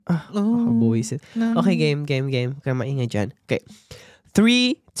Buwisit. Okay, game. Kaya maingay dyan. Okay.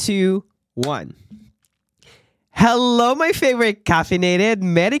 3, 2, 1. Hello, my favorite caffeinated,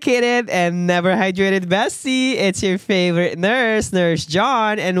 medicated, and never hydrated bestie. It's your favorite nurse, Nurse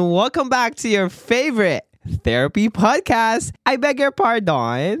John, and welcome back to your favorite therapy podcast. I beg your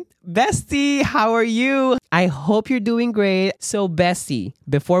pardon. Bestie, how are you? I hope you're doing great. So, bestie,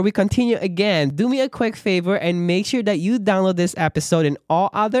 before we continue again, do me a quick favor and make sure that you download this episode and all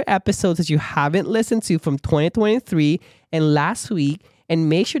other episodes that you haven't listened to from 2023 and last week. And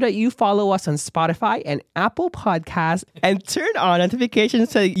make sure that you follow us on Spotify and Apple Podcasts and turn on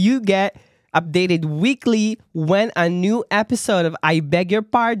notifications so you get updated weekly when a new episode of I Beg Your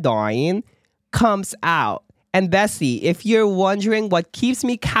Pardon comes out. And Bessie, if you're wondering what keeps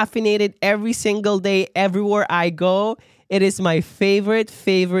me caffeinated every single day, everywhere I go, it is my favorite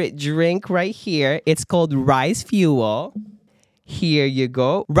drink right here. It's called Rice Fuel. Here you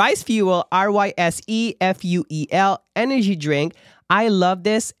go. Rice Fuel, RYSEFUEL energy drink. I love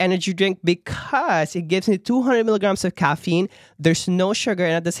this energy drink because it gives me 200 milligrams of caffeine. There's no sugar,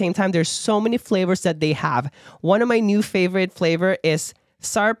 and at the same time, there's so many flavors that they have. One of my new favorite flavor is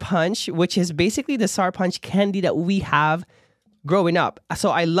Sour Punch, which is basically the Sour Punch candy that we have growing up. So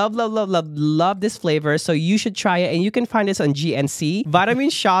I love this flavor. So you should try it, and you can find this on GNC,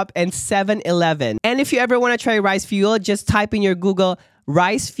 Vitamin Shop, and 7-Eleven. And if you ever want to try Rice Fuel, just type in your Google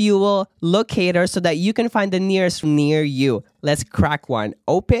Rice Fuel locator so that you can find the nearest near you. Let's crack one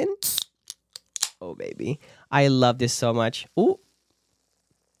open. Oh, baby. I love this so much. Ooh.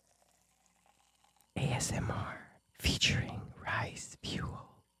 ASMR featuring Rice Fuel.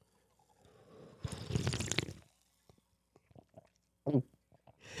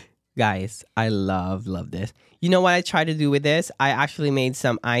 Guys, I love this. You know what I tried to do with this? I actually made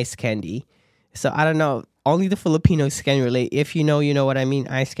some ice candy. So I don't know. Only the Filipinos can relate. If you know what I mean.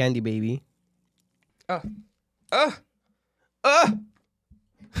 Ice candy, baby.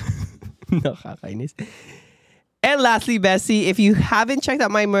 Nakakainis. And lastly, Bessie, if you haven't checked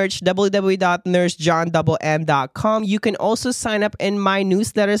out my merch, www.nursejohn.com, you can also sign up in my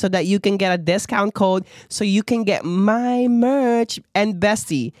newsletter so that you can get a discount code so you can get my merch. And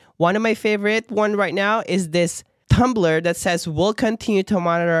Bessie, one of my favorite one right now is this tumbler that says, we'll continue to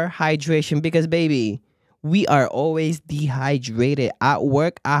monitor hydration because, baby, we are always dehydrated. At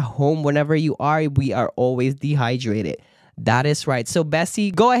work, at home, whenever you are, we are always dehydrated. That is right. So, Bessie,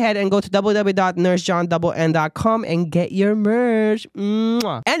 go ahead and go to www.nursejohn.com and get your merch.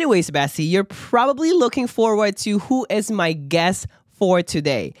 Mwah. Anyways, Bessie, you're probably looking forward to who is my guest for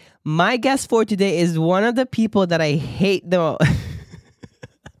today. My guest for today is one of the people that I hate the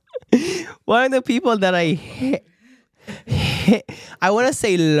one of the people that I hate. I want to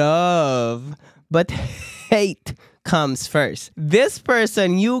say love, but hate comes first. This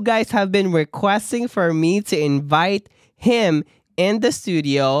person, you guys have been requesting for me to invite him in the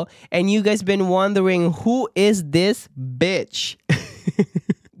studio, and you guys been wondering who is this bitch.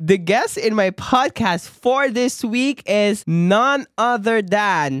 The guest in my podcast for this week is none other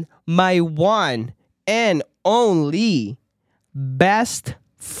than my one and only best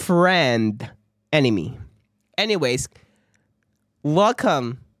friend enemy. Anyways,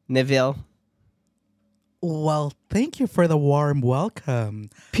 welcome, Neville. Well, thank you for the warm welcome.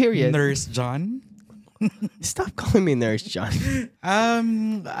 Period. Nurse John. Stop calling me Nurse John.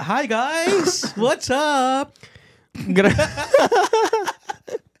 Hi guys. What's up?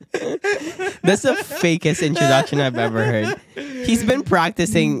 That's the fakest introduction I've ever heard. He's been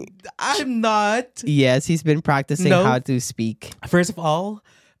practicing. I'm not. Yes, he's been practicing how to speak. First of all,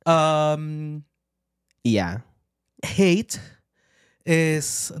 yeah. Hate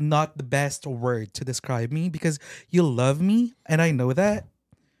is not the best word to describe me because you love me and I know that.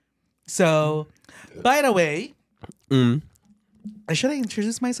 So, by the way, should I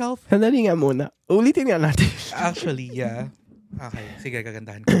introduce myself? Sandali nga muna. Ulitin nga natin. Actually, yeah. Okay, sige,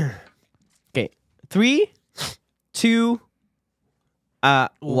 gagandahan ko. Okay. 3, 2,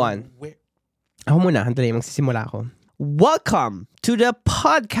 1. Ako muna, handali, magsisimula ako. Welcome to the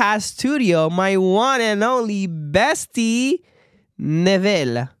podcast studio, my one and only bestie,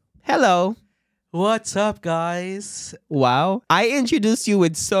 Neville. Hello. What's up, guys? Wow. I introduced you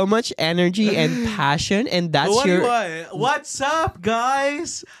with so much energy and passion, and that's What's up,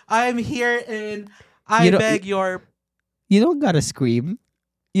 guys? I'm here and I beg your... You don't gotta scream.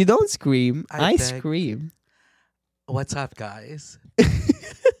 You don't scream. I scream. What's up, guys?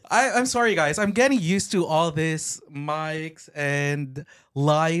 I'm sorry, guys. I'm getting used to all this mics and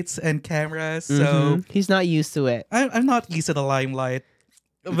lights and cameras. So he's not used to it. I'm not used to the limelight.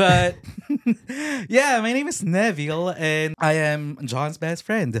 But yeah, my name is Neville and I am John's best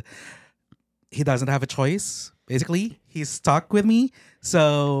friend. He doesn't have a choice. Basically, he's stuck with me.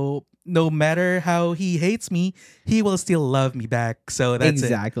 So no matter how he hates me, he will still love me back. So that's it.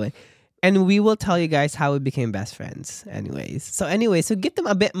 Exactly. And we will tell you guys how we became best friends anyways. So give them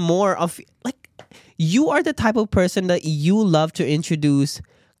a bit more of like you are the type of person that you love to introduce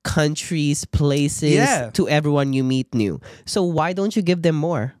countries, places to everyone you meet new. So why don't you give them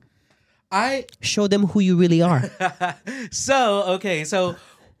more? I Show them who you really are. So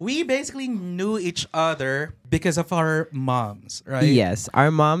we basically knew each other because of our moms, right? Yes,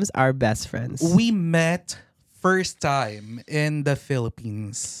 our moms are best friends. We met first time in the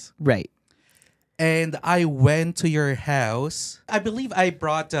Philippines. Right. And I went to your house. I believe I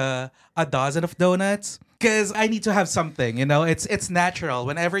brought a dozen of donuts because I need to have something. You know, it's natural.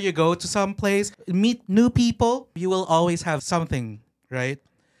 Whenever you go to some place, meet new people, you will always have something, right?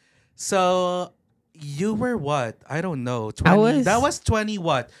 So you were what? I don't know. 20, that was 20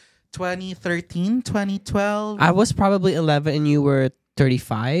 what? 2013, 2012? I was probably 11 and you were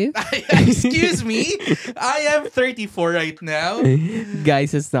 35. Excuse me. I am 34 right now.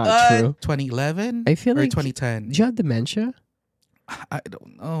 Guys, it's not true. 2011? I feel or like 2010? Do you have dementia? I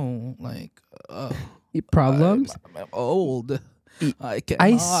don't know. Like, problems? I'm old.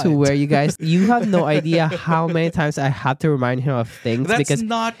 I swear, you guys, you have no idea how many times I have to remind him of things That's because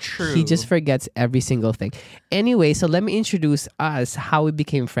not true. he just forgets every single thing. Anyway, so let me introduce us how we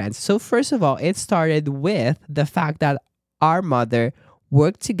became friends. So first of all, it started with the fact that our mother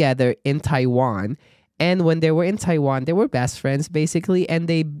worked together in Taiwan. And when they were in Taiwan, they were best friends basically. And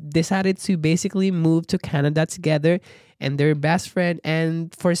they decided to basically move to Canada together. And they're best friend.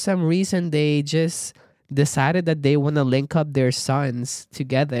 And for some reason, they just decided that they want to link up their sons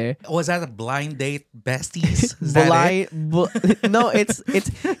together. Was that a blind date, besties? Is that it? No,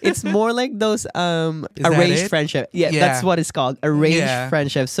 it's more like those arranged friendship. Yeah, that's what it's called, arranged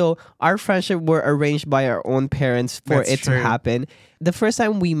friendship. So our friendship were arranged by our own parents for That's it true. to happen. The first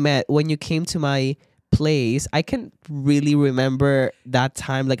time we met, when you came to my place, I can't really remember that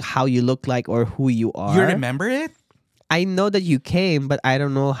time, like how you look like or who you are. You remember it? I know that you came, but I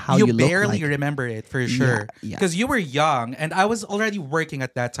don't know how you look like. You barely remember it for sure. Yeah. Because you were young and I was already working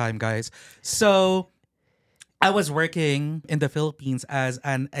at that time, guys. So I was working in the Philippines as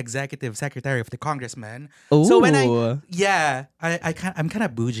an executive secretary of the congressman. So when I'm kind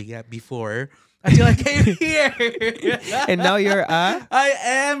of bougie before. Until I came here. And now you're I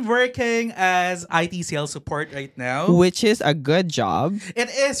am working as IT sales support right now. which is a good job. It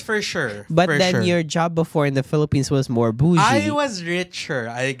is for sure. But for then sure. your job before in the Philippines was more bougie. I was richer,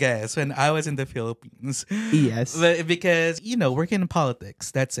 I guess, when I was in the Philippines. Yes. Because, working in politics,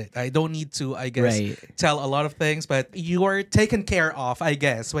 that's it. I don't need to, I guess, tell a lot of things, but you are taken care of, I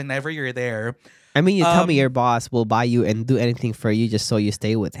guess, whenever you're there. I mean, you tell me your boss will buy you and do anything for you just so you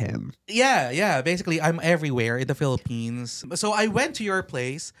stay with him. Yeah. Basically, I'm everywhere in the Philippines. So I went to your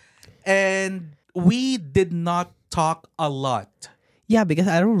place and we did not talk a lot. Yeah, because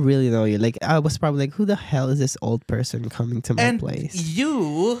I don't really know you. Like, I was probably like, who the hell is this old person coming to my place?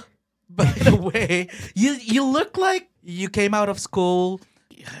 You, by the way, you look like you came out of school.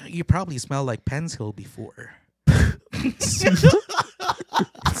 You probably smelled like pencil before.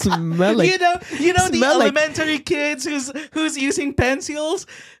 Smell like, you know the elementary kids who's using pencils.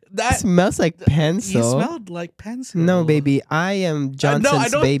 That smells like pencil. You smelled like pencil. No, baby, I am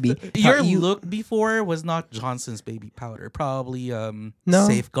Johnson's baby. Your look before was not Johnson's baby powder. Probably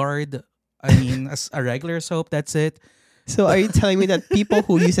Safeguard. I mean, a regular soap. That's it. So are you telling me that people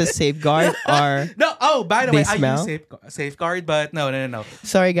who use a Safeguard are... No, by the way, smell? I use Safeguard, but no.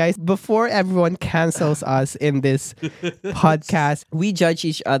 Sorry, guys. Before everyone cancels us in this podcast, we judge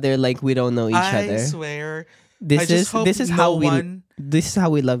each other like we don't know each other. I swear. This is how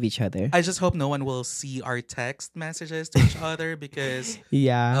we love each other. I just hope no one will see our text messages to each other because...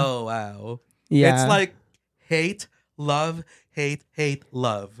 Yeah. Oh, wow. Yeah. It's like hate, love, hate,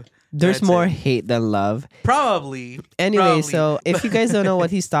 love. There's more hate than love. Probably. Anyway, so if you guys don't know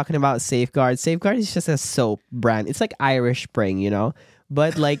what he's talking about, Safeguard is just a soap brand. It's like Irish Spring,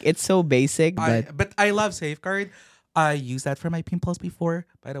 But like it's so basic. But I love Safeguard. I used that for my pimples before,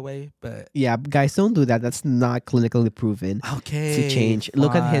 by the way. But yeah, guys, don't do that. That's not clinically proven. Okay. To change.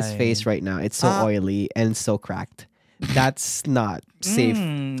 Look at his face right now. It's so oily and so cracked. That's not safe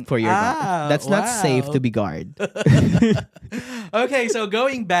for your guard. That's not safe to be guard. Okay, so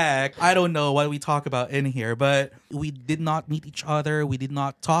going back, I don't know what we talk about in here, but we did not meet each other. We did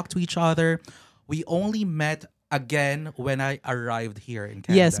not talk to each other. We only met again when I arrived here in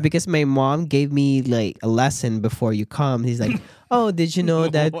Canada. Yes, because my mom gave me like a lesson before you come. He's like, "Oh, did you know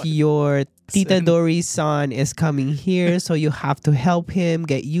that What? your Tita Dory's son is coming here? So you have to help him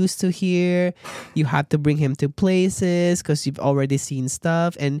get used to here. You have to bring him to places because you've already seen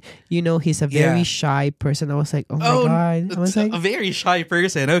stuff. And you know he's a very Yeah. shy person." I was like, "Oh my god!" I was like, a very shy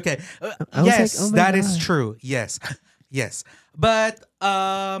person. Okay. I was Yes, like, oh my that is God. true. Yes. Yes. But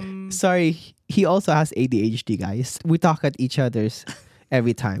 "Sorry, he also has ADHD, guys. We talk at each other's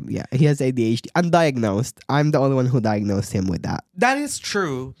every time. Yeah, he has ADHD, undiagnosed. I'm the only one who diagnosed him with that." that is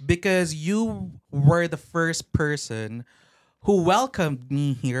true because you were the first person who welcomed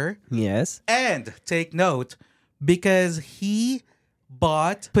me here. Yes. And take note, because he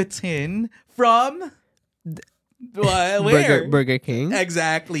bought poutine from where? Burger King.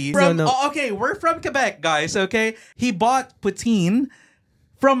 Exactly. No, no. Okay, we're from Quebec, guys. Okay, he bought poutine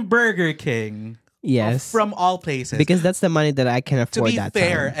from Burger King. Yes. From all places. Because that's the money that I can to afford be that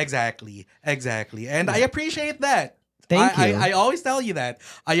fair, time. exactly, and I appreciate that. Thank you. I always tell you that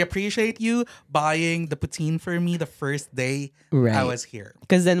I appreciate you buying the poutine for me the first day I Right. was here.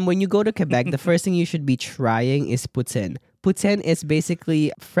 Because then when you go to Quebec, the first thing you should be trying is poutine. Poutine is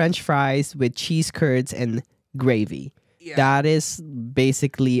basically French fries with cheese curds and gravy. Yeah. That is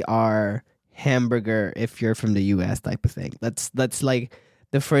basically our hamburger if you're from the US type of thing. That's like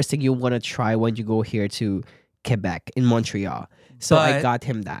the first thing you want to try when you go here to Quebec in Montreal. So I But- got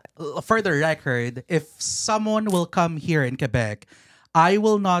him that. For the record, if someone will come here in Quebec, I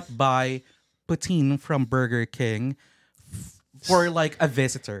will not buy poutine from Burger King for like a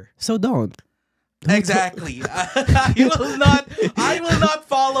visitor. So don't. Exactly. I will not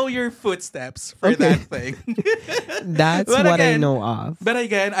follow your footsteps for Okay. that thing. That's But what I again- know of. But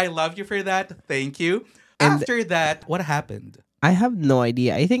again, I love you for that. Thank you. And- After that, what happened? I have no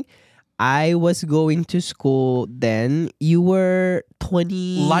idea. I think I was going to school then. You were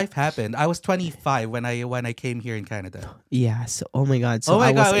 20. Life happened. I was 25 when I came here in Canada. Yeah. So, oh my God. So Oh my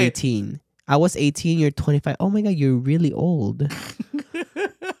I was God, wait. 18. I was 18. You're 25. Oh my God. You're really old.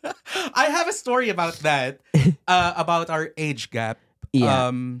 I have a story about that, about our age gap.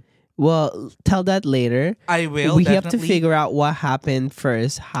 Yeah. Well, tell that later. I will. We have to definitely. figure out what happened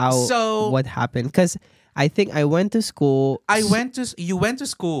first. What happened? Because I think I went to school. You went to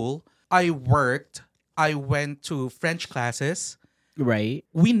school. I worked. I went to French classes. Right.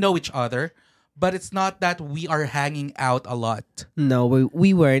 We know each other, but it's not that we are hanging out a lot. No,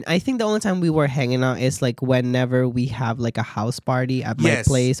 we weren't. I think the only time we were hanging out is like whenever we have like a house party at my Yes.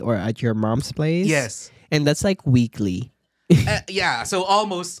 place or at your mom's place. Yes. And that's like weekly. Yeah. So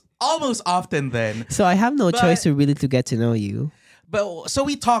almost often then. So I have no But- choice to really to get to know you. But so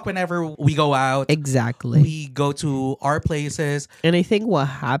we talk whenever we go out. Exactly. We go to our places. And I think what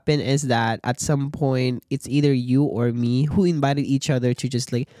happened is that at some point it's either you or me who invited each other to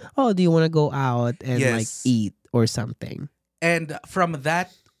just like, "Oh, do you want to go out and like Yes. eat or something?" And from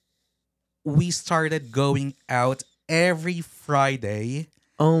that, we started going out every Friday.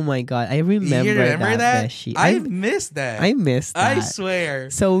 Oh my God, I remember, You remember that? Beshi. I missed that. I missed that. I swear.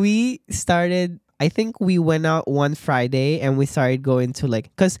 So we started, I think we went out one Friday and we started going to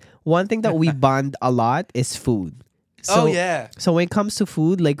like, because one thing that we bond a lot is food. So, Oh yeah. So when it comes to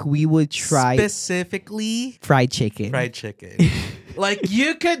food, like we would try Specifically fried chicken. fried chicken. Like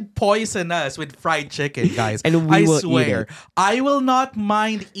you could poison us with fried chicken, guys. And we I will eat swear. it. I will not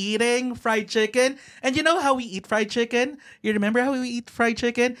mind eating fried chicken. And you know how we eat fried chicken? You remember how we eat fried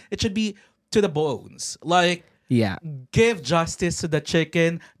chicken? It should be to the bones. Like Yeah. give justice to the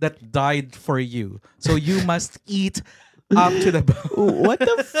chicken that died for you. So you must eat up to the bone. What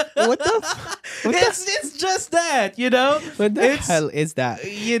the It's just that, you know? what the It's- hell is that?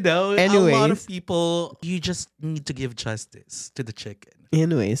 You know, a lot Anyways. of people, you just need to give justice to the chicken.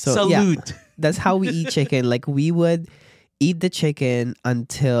 Anyway, so yeah, Salute. that's how we eat chicken. Like we would eat the chicken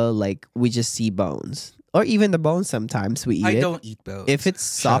until like we just see bones, or even the bones. Sometimes we eat I it. don't eat bones. If it's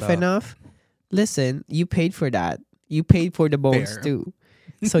Shut soft up. enough, listen, you paid for that. You paid for the bones Fair. too,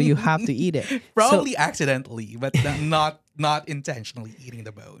 so you have to eat it. Probably accidentally, but not intentionally eating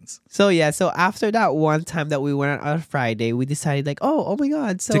the bones. So yeah. So after that one time that we went out on Friday, we decided like, oh my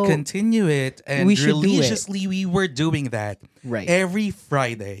God. So To continue it and we should do it. religiously, we were doing that right. every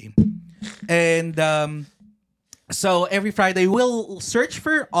Friday. And so every Friday, we'll search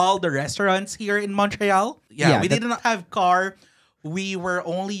for all the restaurants here in Montreal. Yeah, we that- did not have car. We were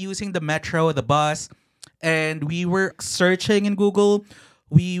only using the metro, the bus, and we were searching in Google.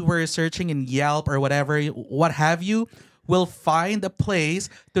 We were searching in Yelp or whatever, what have you. We'll find a place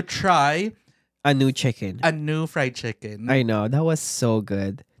to try A new chicken. a new fried chicken. I know that was so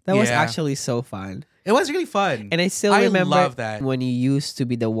good. That was Yeah. actually so fun. It was really fun. And I still I remember love that. when you used to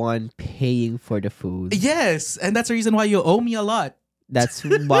be the one paying for the food. Yes, and that's the reason why you owe me a lot. That's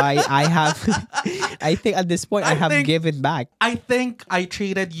why I have, I think at this point, I have think- given back. I think I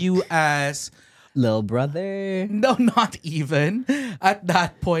treated you as Little brother. no, not even. At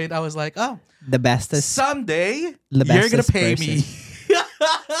that point, I was like, oh, The bestest. someday The you're gonna bestest pay person. me.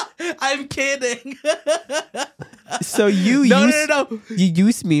 I'm kidding. So you No. you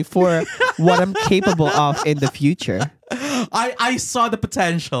use me for what I'm capable of in the future. I saw the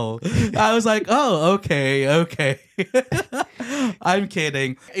potential. I was like, oh, okay. I'm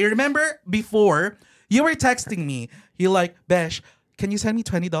kidding. You remember before you were texting me, you're like, Besh, can you send me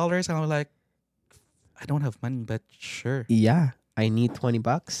 $20? And I was like, I don't have money, but sure. Yeah, I need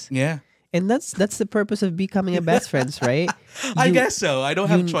 $20. Yeah. And that's the purpose of becoming a best friends, right? I You- guess so. I don't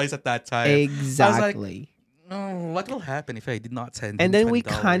have choice at that time. Exactly. Oh, what will happen if I did not send And him then we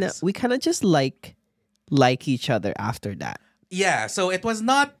 $20? kind of just like each other after that. Yeah, so it was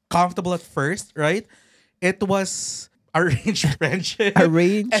not comfortable at first, right? It was arranged friendship.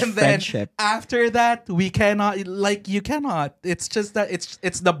 Arranged and then friendship. after that, we cannot, like, you cannot. It's just that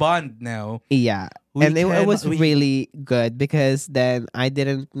it's the bond now. Yeah. We And it was cannot- we- really good because then I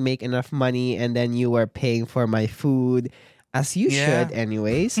didn't make enough money and then you were paying for my food as you Yeah. should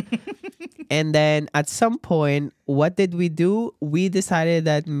anyways. And then at some point, what did we do? We decided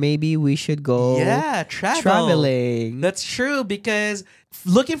that maybe we should go Yeah, traveling. That's true because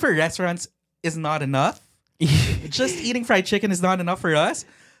looking for restaurants is not enough. Just eating fried chicken is not enough for us.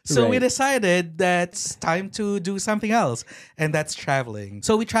 So we Right. decided that it's time to do something else, and that's traveling.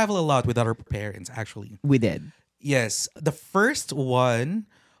 So we travel a lot with our parents, actually. We did. Yes, the first one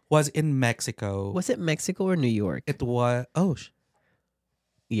was in Mexico. Was it Mexico or New York? It was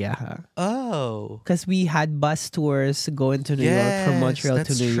Yeah. oh Because we had bus tours going to New York from Montreal to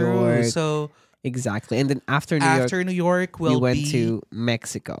that's New true. York. So Exactly. And then after New York, after New York, we we'll went be to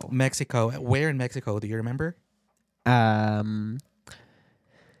Mexico. Mexico. Where in Mexico? Do you remember? Um,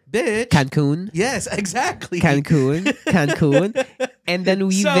 Bitch. Cancun. Yes, exactly. Cancun. And then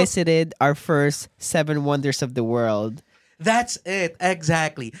we So- visited our first 7 wonders of the world. That's it.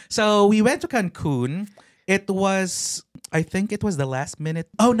 Exactly. So we went to Cancun. It was, I think it was the last minute.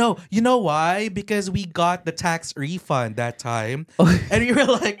 Oh, no. You know why? Because we got the tax refund that time. And you were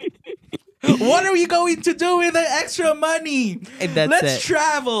like, what are we going to do with the extra money? And that's Let's it.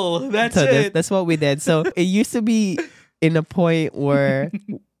 travel. That's So it. that's what we did. So it used to be in a point where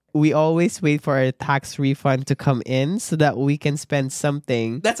we always wait for our tax refund to come in so that we can spend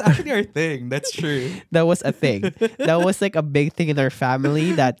something. That's actually our thing. That's true. That was a thing. That was like a big thing in our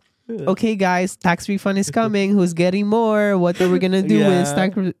family that, okay, guys, tax refund is coming. Who's getting more? What are we going to do with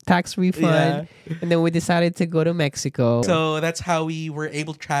tax refund? And then we decided to go to Mexico. So that's how we were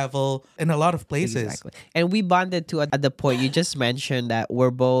able to travel in a lot of places. Exactly. And we bonded to at the point you just mentioned that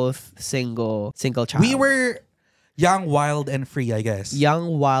we're both single child. We were young, wild, and free, I guess.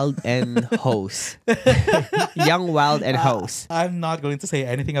 young, wild, and host. Young, wild, and host. I'm not going to say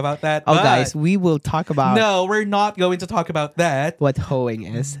anything about that. Oh, but guys, we will talk about no, we're not going to talk about that. what hoeing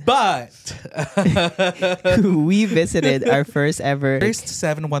is. But We visited our first ever first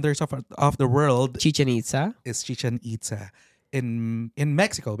 7 wonders of the world Chichen Itza. is Chichen Itza in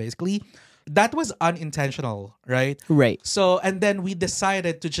Mexico, basically. That was unintentional, right? Right. So, and then we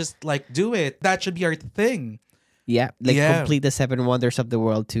decided to just like do it. That should be our thing. Yeah. Like Yeah. complete the 7 wonders of the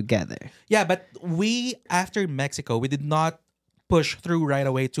world together. Yeah, but we, after Mexico, we did not push through right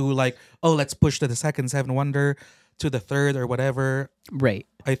away to like, oh, let's push to the second 7 wonder, to the third or whatever. Right.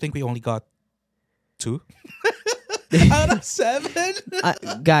 I think we only got 2 out of 7.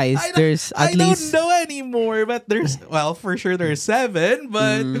 Guys, there's at least don't know anymore, but there's well, for sure there's 7,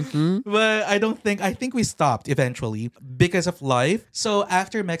 but Mhm. but I think we stopped eventually because of life. So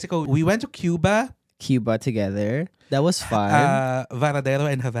after Mexico, we went to Cuba, Cuba together. That was fun.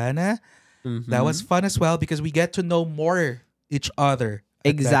 Varadero and Havana. That was fun as well because we get to know more each other.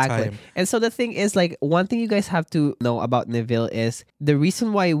 At that Exactly. time. And so the thing is, like, one thing you guys have to know about Neville is the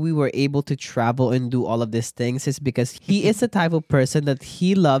reason why we were able to travel and do all of these things is because he is the type of person that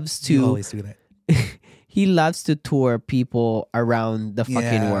he loves You to always do that. he loves to tour people around the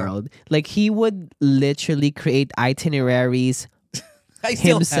fucking Yeah. world. Like he would literally create itineraries I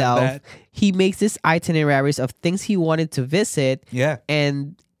still have himself. that. He makes these itineraries of things he wanted to visit, Yeah.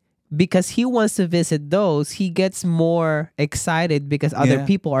 and because he wants to visit those, he gets more excited because other Yeah.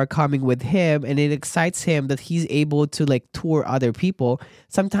 people are coming with him, and it excites him that he's able to like tour other people.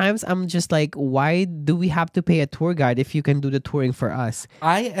 Sometimes I'm just like, why do we have to pay a tour guide if you can do the touring for us?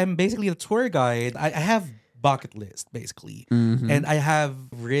 I am basically the tour guide. I have bucket list, basically. Mm-hmm. And I have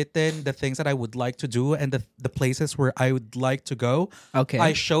written the things that I would like to do and the places where I would like to go. Okay.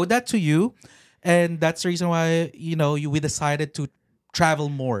 I showed that to you. And that's the reason why, we decided to travel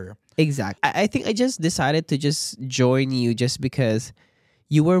more. Exactly. I think I just decided to just join you just because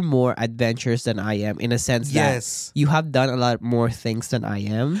you were more adventurous than I am, in a sense Yes. that you have done a lot more things than I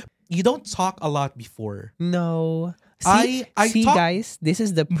am. You don't talk a lot before. No. See, I talk guys, this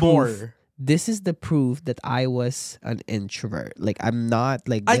is the proof. More. This is the proof that I was an introvert. Like, I'm not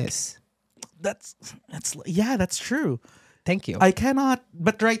like this. That's true. Thank you. I cannot,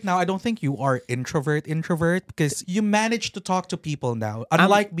 but right now I don't think you are introvert because you manage to talk to people now,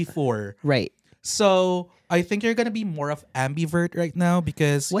 unlike before. Right. So I think you're gonna be more of ambivert right now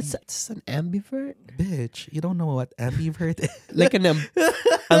because What's that? It's an ambivert? bitch, you don't know what ambivert is. Like an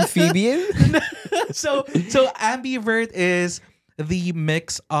amphibian? so ambivert is the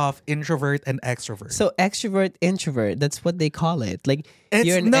mix of introvert and extrovert. So extrovert, introvert, that's what they call it. Like,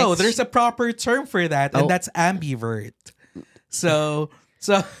 you're an there's a proper term for that, and that's ambivert. So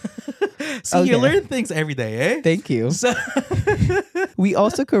Okay. you learn things every day, eh? Thank you. So We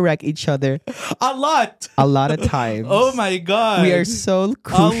also correct each other a lot of times. Oh my god. We are so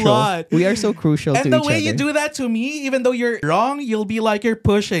crucial. lot. We are so crucial And to the each way other. you do that to me, even though you're wrong, you'll be like you're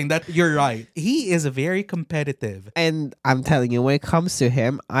pushing that you're right. He is very competitive. And I'm telling you, when it comes to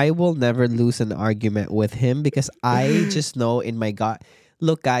him, I will never lose an argument with him because I just know in my gut.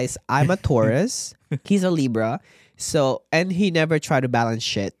 Look, guys, I'm a Taurus. He's a Libra. So, and he never tried to balance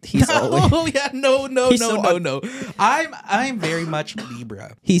shit. He's always, Oh yeah, no. so I'm very much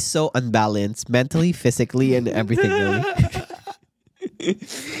Libra. he's so unbalanced mentally, physically, and everything. Really.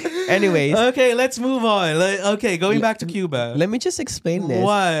 Anyways, Okay, let's move on. Going back to Cuba. let me just explain this.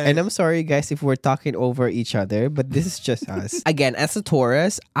 What? And I'm sorry, guys, if we're talking over each other, but this is just us. Again, as a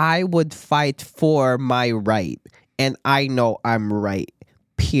Taurus, I would fight for my right. And I know I'm right.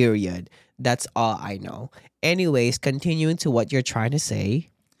 Period. That's all I know. Anyways, continuing to what you're trying to say.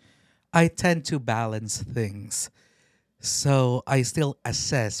 I tend to balance things. So I still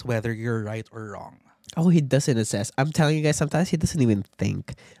assess whether you're right or wrong. Oh, he doesn't assess. I'm telling you guys, sometimes he doesn't even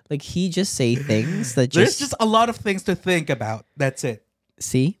think. Like, he just say things that There's just a lot of things to think about. That's it.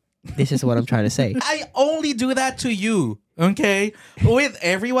 See? This is what I'm trying to say. I only do that to you, okay? With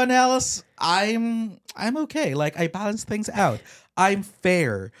everyone else, I'm okay. Like, I balance things out. I'm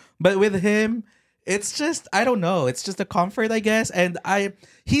fair. But with him, it's just, I don't know. It's just a comfort, I guess. And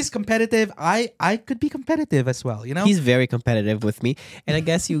he's competitive. I could be competitive as well, you know? He's very competitive with me. And I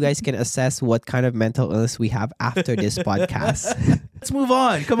guess you guys can assess what kind of mental illness we have after this podcast. Let's move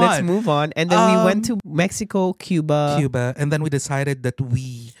on. Come Let's on. move on. And then we went to Mexico, Cuba. And then we decided that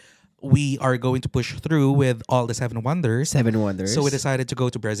we are going to push through with all the seven wonders. Seven Wonders. So we decided to go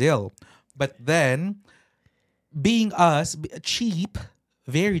to Brazil. But then, being us, cheap,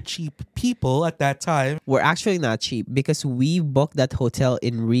 very cheap people at that time. We're actually not cheap because we booked that hotel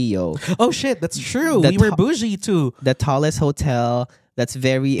in Rio. Oh shit, that's true. The We were bougie too. The tallest hotel that's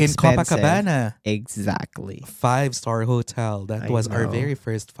very In expensive. Copacabana. Exactly. 5-star hotel. That I was our know. very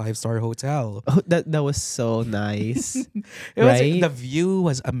first 5-star hotel. Oh, that was so nice. The Right? view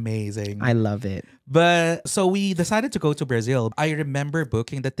was amazing. I love it. But so we decided to go to Brazil. I remember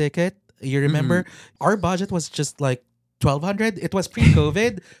booking the ticket. You remember our budget was just like 1,200. It was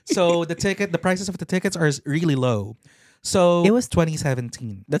pre-COVID, so the prices of the tickets are really low. So It was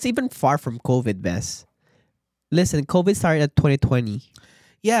 2017. That's even far from COVID, Bess. Listen, COVID started at 2020.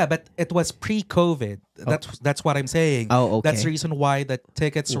 Yeah, but it was pre-COVID. That's what I'm saying. Oh, okay. That's the reason why the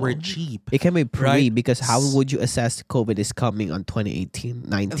tickets were cheap. It can be pre Right. because how would you assess COVID is coming on 2018,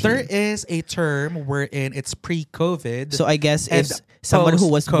 19? There is a term wherein it's pre-COVID. So I guess and if someone who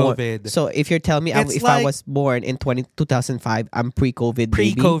was born, post-COVID. so if you're telling me It's if I like- was born in 2005, I'm pre-COVID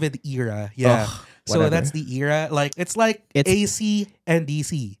baby. pre-COVID era. Yeah. Ugh, so whatever. that's the era. Like it's like It's- AC and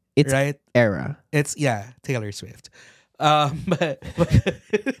DC, it's- right? Era. It's Taylor Swift. But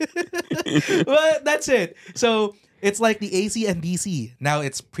but that's it. So it's like the AC and DC. Now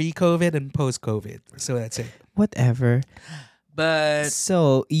it's pre-COVID and post-COVID. So that's it. Whatever. But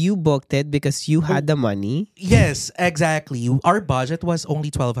So you booked it because you had the money. yes, exactly. Our budget was only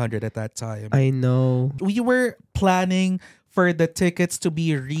 1,200 at that time. I know. We were planning for the tickets to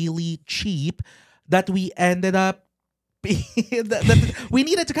be really cheap that we ended up we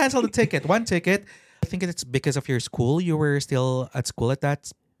needed to cancel the ticket. One ticket. I think it's because of your school. You were still at school at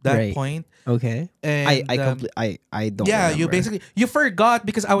that Right. point. Okay. And I don't. yeah, remember. you forgot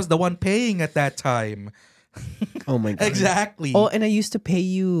because I was the one paying at that time. Oh my god. Exactly. Oh, and I used to pay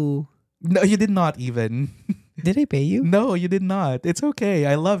you. No, you did not even. Did I pay you? No, you did not. It's okay.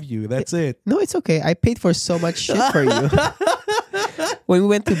 I love you. That's it. No, it's okay. I paid for so much shit for you. When we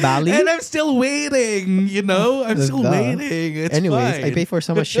went to Bali. And I'm still waiting, you know? I'm still waiting. It's Anyways, fine. I paid for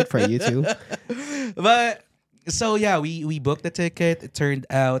so much shit for you too. But so yeah, we booked the ticket. It turned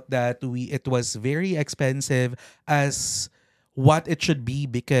out that it was very expensive as what it should be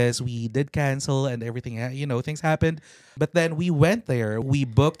because we did cancel and everything, you know, things happened. But then we went there. We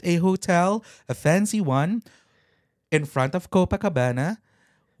booked a hotel, a fancy one in front of Copacabana.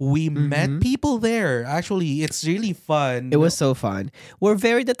 We met people there. Actually, it's really fun. It was so fun. We're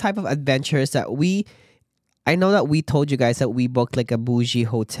very the type of adventurers that I know that we told you guys that we booked like a bougie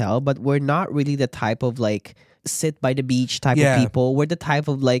hotel, but we're not really the type of like sit by the beach type of people. We're the type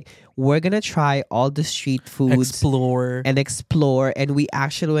of like, we're gonna try all the street foods, explore. And we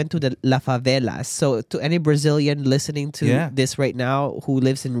actually went to the La Favelas. So to any Brazilian listening to this right now who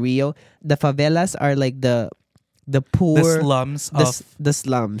lives in Rio, the favelas are like the poor, the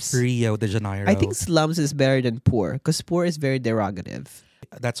slums. Rio de Janeiro. I think slums is better than poor because poor is very derogative.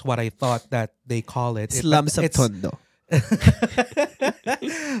 That's what I thought that they call it. Slums of Tondo.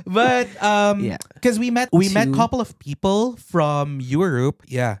 But because we met a couple of people from Europe.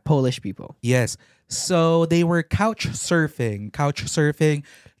 Yeah, Polish people. Yes. So they were couch surfing.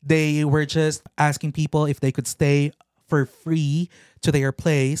 They were just asking people if they could stay for free to their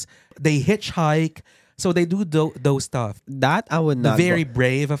place. They hitchhike. So they do those stuff. That I would not. Very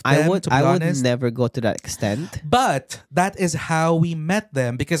brave of them, to be honest. Would never go to that extent. But that is how we met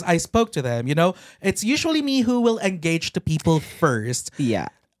them because I spoke to them. You know, it's usually me who will engage the people first. Yeah.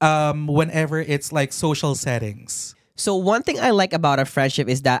 Whenever it's like social settings. So one thing I like about our friendship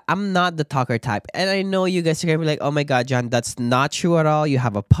is that I'm not the talker type. And I know you guys are going to be like, oh my God, John, that's not true at all. You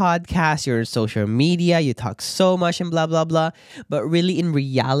have a podcast, you're on social media, you talk so much and blah, blah, blah. But really in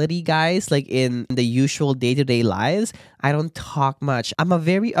reality, guys, like in the usual day-to-day lives, I don't talk much. I'm a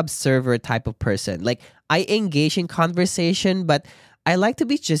very observer type of person. Like I engage in conversation, but I like to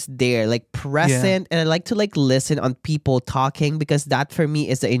be just there, like present, and I like to like listen on people talking because that for me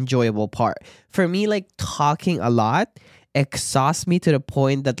is the enjoyable part. For me, like talking a lot exhausts me to the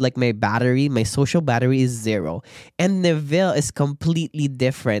point that like my social battery is 0. And Neville is completely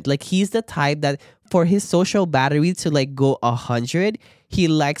different. Like he's the type that for his social battery to like go 100, he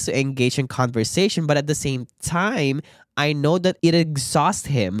likes to engage in conversation, but at the same time, I know that it exhausts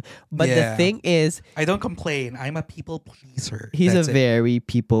him. But the thing is, I don't complain. I'm a people pleaser. He's very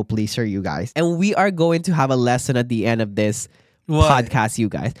people pleaser, you guys. And we are going to have a lesson at the end of this podcast, you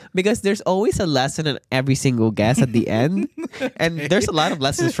guys. Because there's always a lesson in every single guest at the end. And there's a lot of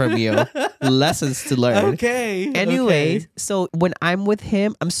lessons from you. Lessons to learn. Okay. Anyways, so when I'm with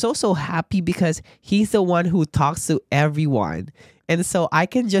him, I'm so happy because he's the one who talks to everyone. And so I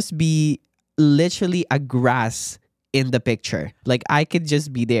can just be literally a grass in the picture. Like I could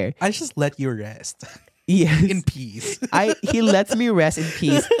just be there. I just let you rest. Yes. In peace. He lets me rest in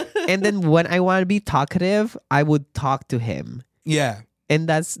peace. And then when I want to be talkative, I would talk to him. Yeah. And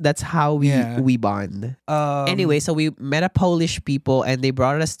that's how we bond. Anyway, so we met a Polish people and they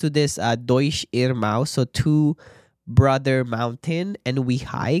brought us to this Deutsch Irmau, so 2 brother mountain, and we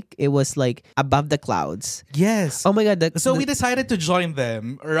hike. It was like above the clouds. Yes. Oh my God. So we decided to join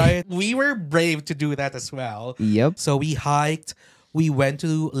them, right? We were brave to do that as well. Yep. So we hiked. We went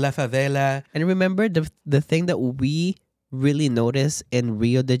to La Favela. And remember the thing that we really noticed in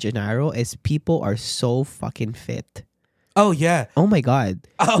Rio de Janeiro is people are so fucking fit. Oh yeah. Oh my God.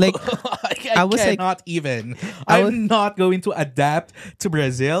 Oh, like I was like, not even. I'm not going to adapt to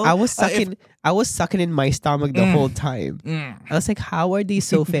Brazil. I was sucking in my stomach the whole time. I was like, how are they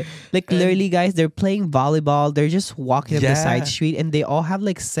so fit? Like literally, guys, they're playing volleyball. They're just walking on the side street, and they all have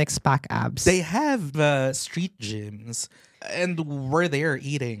like 6-pack abs. They have street gyms, and we're there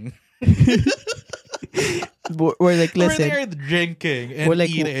eating. We're like, listen, we're there drinking and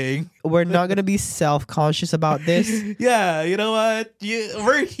eating. We're not gonna be self-conscious about this. Yeah, you know what?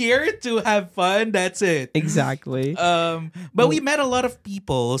 We're here to have fun. That's it. Exactly. But we met a lot of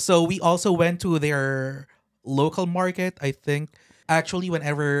people, so we also went to their local market. I think actually,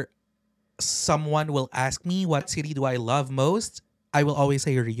 whenever someone will ask me what city do I love most, I will always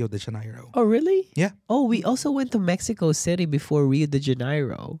say Rio de Janeiro. Oh, really? Yeah. Oh, we also went to Mexico City before Rio de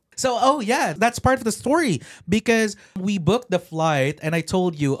Janeiro. So, that's part of the story because we booked the flight and I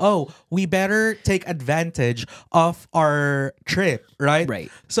told you, we better take advantage of our trip, right?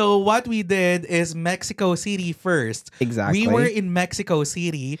 Right. So what we did is Mexico City first. Exactly. We were in Mexico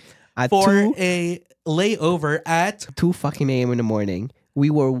City for a layover at 2 fucking a.m. in the morning. We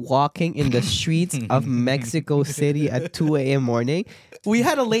were walking in the streets of Mexico City at 2 a.m. morning. We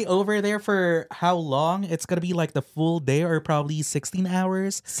had a layover there for how long? It's gonna be like the full day or probably 16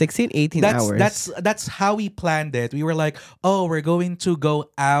 hours. 16, 18 hours. That's how we planned it. We were like, oh, we're going to go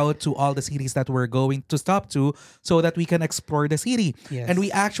out to all the cities that we're going to stop to so that we can explore the city. Yes. And we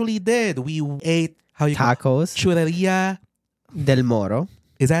actually did. We ate Tacos. Churreria Del Moro.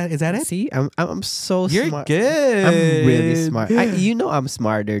 Is that it? See, I'm so You're smart. good. I'm really smart. I'm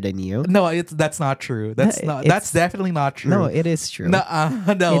smarter than you. No, that's not true. That's definitely not true. No, it is true. No,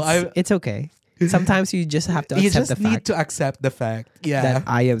 it's okay. Sometimes you just have to you accept just the need fact to accept the fact. Yeah. that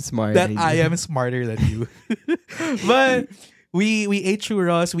I am smarter That than I you. am smarter than you. But we ate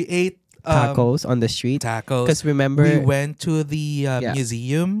churros. We ate Tacos on the street. tacos. Because remember, We went to the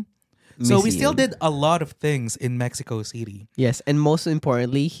museum. So we still museum. did a lot of things in Mexico City. Yes, and most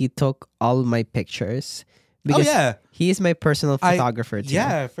importantly, he took all my pictures because yeah. he is my personal I- photographer too.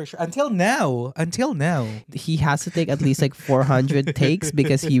 Yeah, for sure. Until now. He has to take at least like 400 takes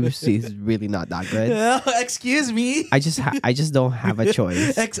because he's really not that good. Excuse me. I just don't have a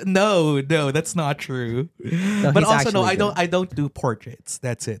choice. No, that's not true. No, But he's also no, actually good. I don't do portraits.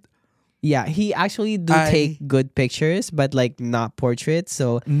 That's it. Yeah, he actually do take good pictures, but like not portraits.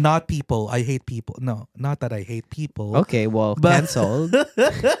 So Not people. I hate people. No, not that I hate people. okay, well, But- cancelled.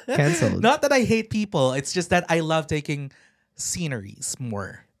 Cancelled. Not that I hate people. It's just that I love taking sceneries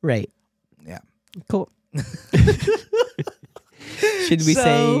more. Right. Yeah. Cool. Should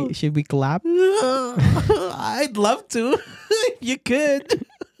we clap? I'd love to. If you could.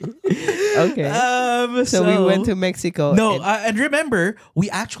 Okay. So we went to Mexico. No, and- and remember, we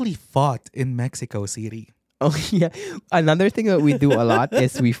actually fought in Mexico City. oh yeah. Another thing that we do a lot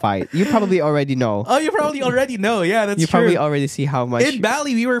is we fight. You probably already know. Oh, you probably already know. Yeah, that's You true. probably already see how much. In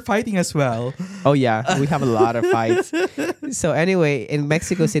Bali, we were fighting as well. Oh yeah, we have a lot of fights. So anyway, in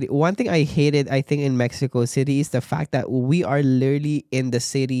Mexico City, one thing I hated, I think, in Mexico City is the fact that we are literally in the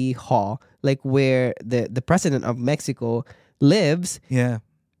city hall, like where the president of Mexico lives. Yeah.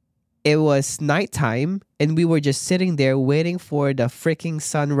 It was nighttime and we were just sitting there waiting for the freaking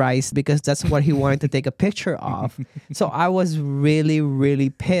sunrise because that's what he wanted to take a picture of. So I was really, really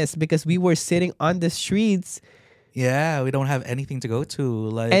pissed because we were sitting on the streets Yeah, we don't have anything to go to.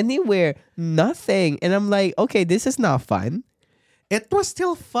 Like anywhere, nothing. And I'm like, okay, this is not fun. it was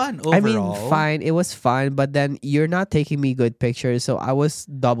still fun overall. I mean, fine, it was fun, but then you're not taking me good pictures, so I was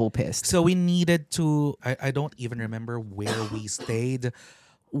double pissed. So we needed to. I don't even remember where we stayed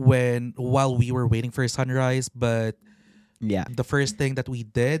while we were waiting for sunrise, but Yeah. the first thing that we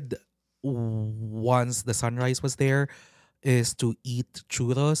did once the sunrise was there is to eat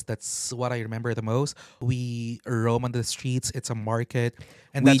churros. That's what I remember the most. We roam on the streets. It's a market,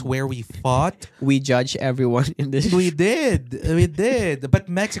 and that's where we fought. We judge everyone in this. We did. But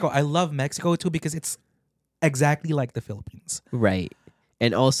Mexico, I love Mexico too because it's exactly like the Philippines. Right.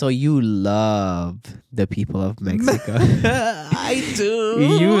 And also, you love the people of Mexico. I do.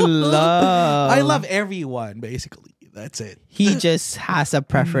 You love. I love everyone, basically. That's it. He just has a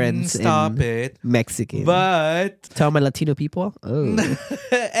preference Stop in it. Mexican. But Tell my Latino people. Oh.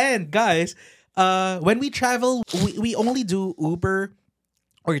 and guys, when we travel, we only do Uber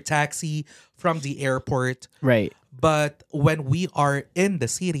or taxi from the airport. Right. But when we are in the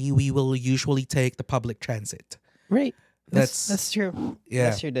city, we will usually take the public transit. Right. That's- That's true.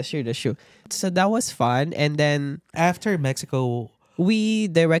 Yeah. That's true. So that was fun. And then After Mexico we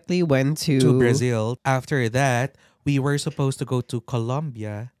directly went to Brazil, after that, we were supposed to go to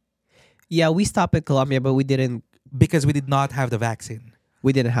Colombia Yeah, we stopped at Colombia, but we didn't because we did not have the vaccine.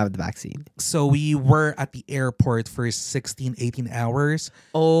 have the vaccine. So we were at the airport for 16, 18 hours.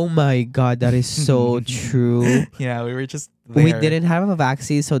 Oh my god, that is so true. Yeah, we were just there. We didn't have a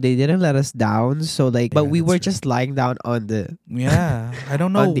vaccine, so they didn't let us down. So like, but Yeah, we that's were true. just lying down on the. Yeah, I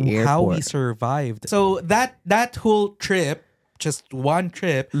don't know On the how we airport. survived. So that whole trip, just one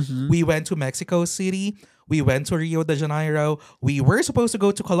trip, Mm-hmm. we went to Mexico City. We went to Rio de Janeiro. We were supposed to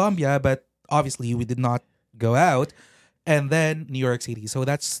go to Colombia, but obviously we did not go out. And then New York City. So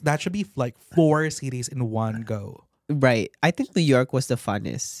that should be like 4 cities in one go. Right. I think New York was the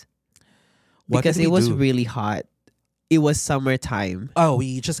funnest What because did it we was do? really hot. It was summertime. Oh,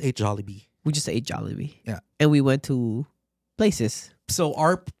 we just ate Jollibee. We just ate Jollibee. Yeah. And we went to places. So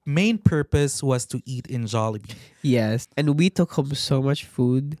our main purpose was to eat in Jollibee. Yes. And we took home so much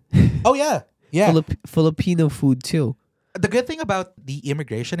food. Oh yeah. Yeah. Filipino food too. The good thing about the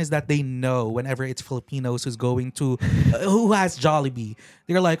immigration is that they know whenever it's Filipinos who's going to who has Jollibee.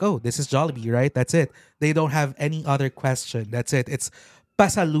 They're like, "Oh, this is Jollibee, right? That's it." They don't have any other question. That's it. It's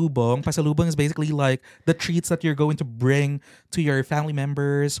pasalubong. Pasalubong is basically like the treats that you're going to bring to your family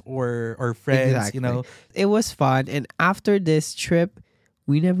members or friends, you Exactly. know. It was fun. And after this trip,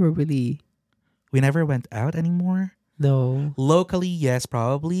 we never really. We never went out anymore. No. Locally, yes,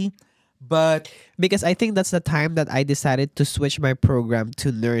 probably. But Because I think that's the time that I decided to switch my program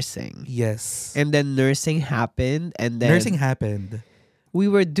to nursing. yes. And then nursing happened. And then Nursing happened. we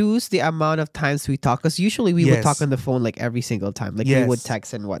reduced the amount of times we talk. Because usually we would Yes. talk on the phone like every single time. Like we Yes. would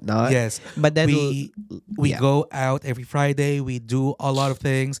text and whatnot. Yes. But then We yeah. go out every Friday. We do a lot of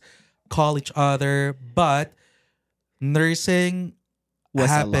things, call each other. But nursing Was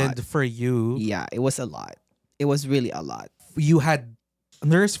a happened lot. for you. Yeah, it was a lot. It was really a lot. You had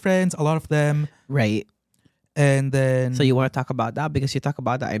nurse friends, a lot of them. Right. And then So you want to talk about that because you talk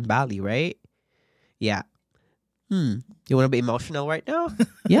about that in Bali, right? Yeah. You want to be emotional right now?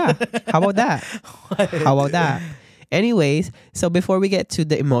 Yeah. How about that? How about that? Anyways, so before we get to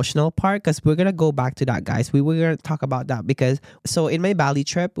the emotional part, because we're gonna go back to that, guys, we were gonna talk about that because so in my Bali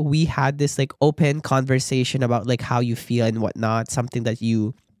trip, we had this like open conversation about like how you feel and whatnot, something that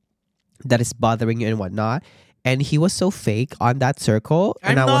is bothering you and whatnot. And he was so fake on that circle.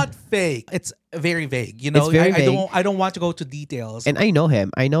 I'm and I not fake. It's very vague. You know, It's very I vague. I don't want to go to details. and I know him.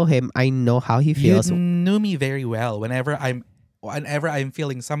 I know him. I know how he You feels. knew me very well. Whenever I'm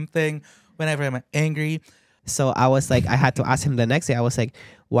feeling something, whenever I'm angry, So I was like, I had to ask him the next day. I was like,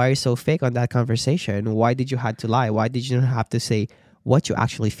 why are you so fake on that conversation? Why did you have to lie? Why did you not have to say what you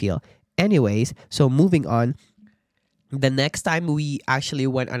actually feel? Anyways, so moving on. The next time we actually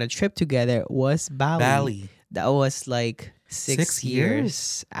went on a trip together was Bali. Bali. That was like 6 6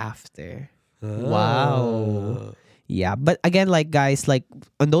 years after. Oh. Wow. Yeah, but again, like guys, like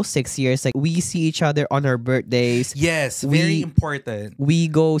on those 6 years, like we see each other on our birthdays. Yes, very We- important. We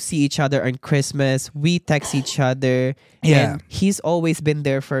go see each other on Christmas. We text each other. Yeah. And he's always been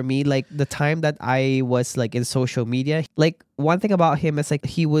there for me. Like the time that I was like in social media, like one thing about him is like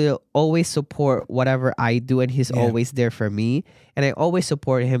he will always support whatever I do and he's Yeah. always there for me. And I always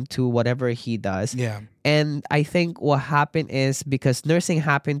support him to whatever he does. Yeah. And I think what happened is because nursing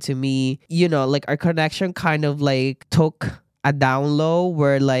happened to me, you know, like our connection kind of like took a down low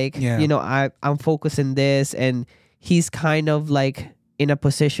where like, Yeah. you know, I'm focused in this and he's kind of like in a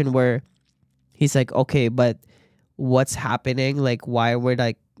position where he's like, okay, but what's happening? Like why we're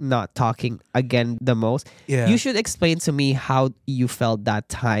like not talking again the most? Yeah. You should explain to me how you felt that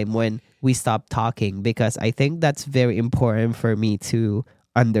time when we stopped talking because I think that's very important for me to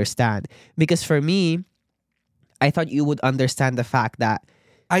understand. Because for me, I thought you would understand the fact that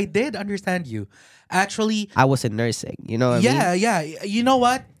I did understand you. Actually, I was in nursing. You know what I mean? yeah. You know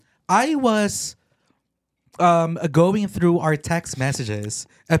what? I was going through our text messages.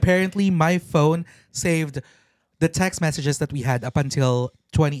 Apparently, my phone saved the text messages that we had up until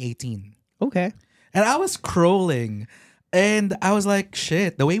 2018. Okay. And I was scrolling and I was like,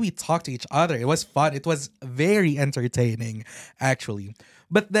 shit, the way we talked to each other, it was fun. It was very entertaining, actually.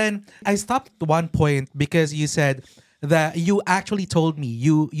 But then I stopped at one point because you said that you actually told me,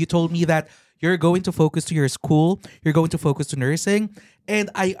 you told me that you're going to focus to your school, you're going to focus to nursing. And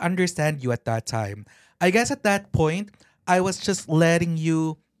I understand you at that time. I guess at that point, I was just letting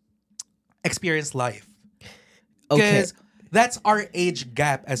you experience life. Okay. Because that's our age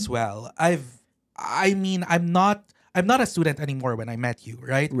gap as well. I'm not a student anymore when I met you,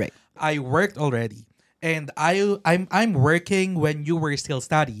 right? Right. I worked already. And I'm working when you were still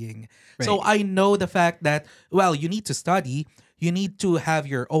studying. So Right. I know the fact that, well, you need to study, you need to have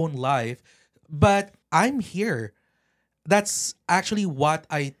your own life, but I'm here. That's actually what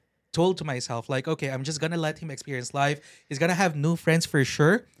I told to myself. Like, okay, I'm just gonna let him experience life. He's gonna have new friends for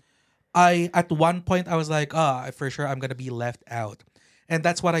sure. At one point I was like, for sure I'm gonna be left out. And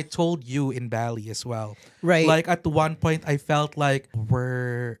that's what I told you in Bali as well. Right. Like at one point I felt like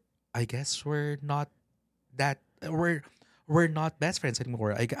we're not that we're not best friends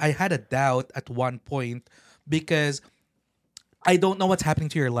anymore. I had a doubt at one point because I don't know what's happening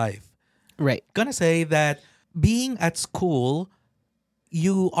to your life. Right. Gonna say that being at school,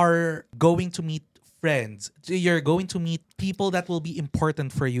 you are going to meet friends. You're going to meet people that will be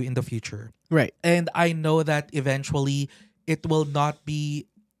important for you in the future. Right. And I know that eventually it will not be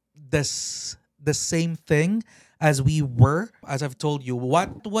the same thing as we were. As I've told you,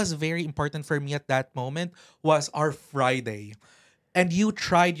 what was very important for me at that moment was our Friday. And you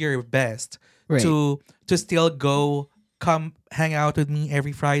tried your best Right. to still come hang out with me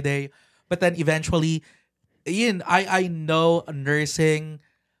every Friday. But then eventually, Ian, I know nursing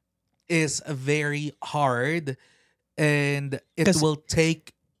is very hard and it 'Cause- will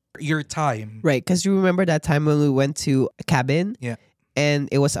take your time. Right. Because you remember that time when we went to a cabin? Yeah. and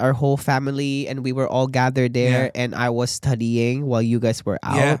it was our whole family, and we were all gathered there, and I was studying while you guys were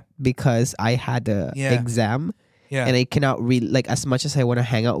out because I had a exam. Yeah. And I cannot read, like, as much as I want to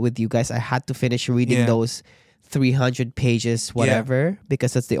hang out with you guys, I had to finish reading those 300 pages, whatever,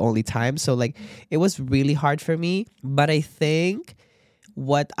 because that's the only time. So, like, it was really hard for me. But I think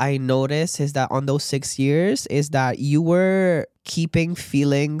what I noticed is that on those 6 years is that you were keeping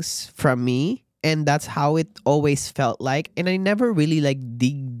feelings from me. And that's how it always felt like. And I never really, like,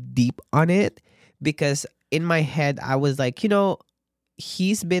 dig deep on it because in my head, I was like,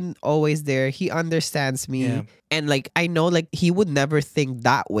 he's been always there. He understands me. Yeah. And like, I know like he would never think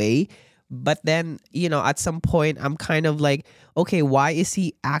that way. But then, at some point, I'm kind of like, okay, why is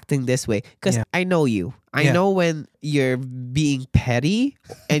he acting this way? Because I know you. I know when you're being petty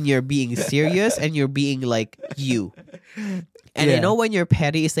and you're being serious and you're being like you. And I know when you're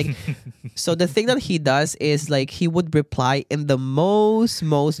petty, it's like, so the thing that he does is like, he would reply in the most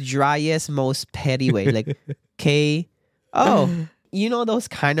driest, most petty way. Like, okay, those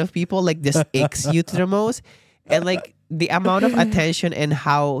kind of people like just icks you to the most. And like the amount of attention and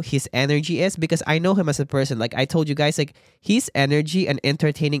how his energy is, because I know him as a person. Like I told you guys, like his energy and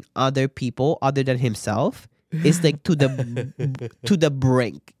entertaining other people other than himself is like to the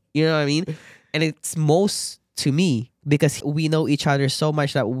brink. You know what I mean? And it's most to me because we know each other so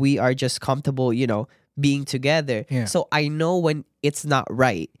much that we are just comfortable, being together. Yeah. So I know when it's not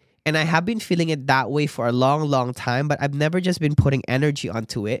right. And I have been feeling it that way for a long, long time, but I've never just been putting energy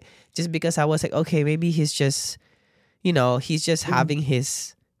onto it just because I was like, okay, maybe he's just, he's just having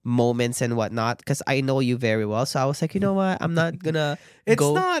his moments and whatnot because I know you very well. So I was like, you know what? I'm not going to It's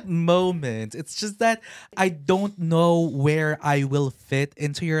not moments. It's just that I don't know where I will fit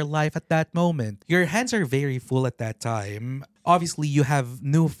into your life at that moment. Your hands are very full at that time. Obviously, you have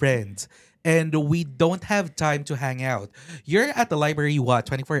new friends. And we don't have time to hang out. You're at the library,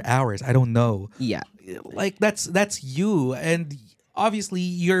 24 hours? I don't know. Yeah. Like, that's you. And obviously,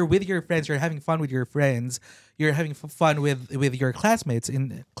 you're with your friends. You're having fun with your friends. You're having fun with your classmates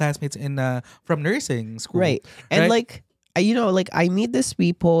from nursing school. Right. And like, I meet these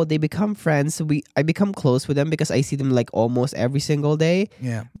people. They become friends. I become close with them because I see them like almost every single day.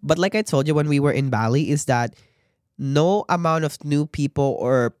 Yeah. But like I told you when we were in Bali is that no amount of new people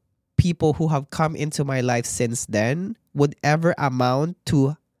or people who have come into my life since then would ever amount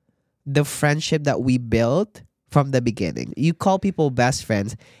to the friendship that we built from the beginning. You call people best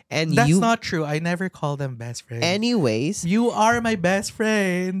friends, and that's not true. I never call them best friends. Anyways, you are my best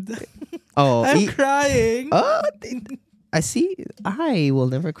friend. Oh, I'm crying. Oh, I see. I will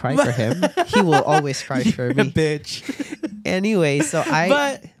never cry for him. He will always cry for me, bitch. Anyway, so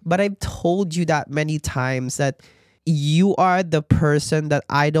but I've told you that many times that you are the person that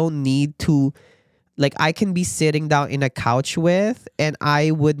I don't need to, like, I can be sitting down in a couch with and I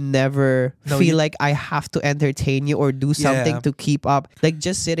would never feel like I have to entertain you or do something to keep up. Like,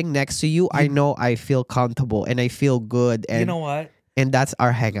 just sitting next to you, I know I feel comfortable and I feel good. And you know what? And that's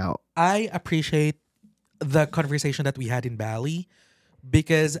our hangout. I appreciate the conversation that we had in Bali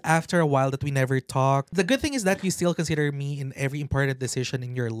because after a while that we never talked, the good thing is that you still consider me in every important decision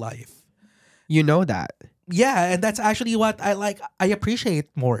in your life. You know that. Yeah, and that's actually what I appreciate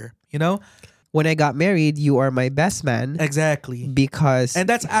more, When I got married, you are my best man. Exactly. Because and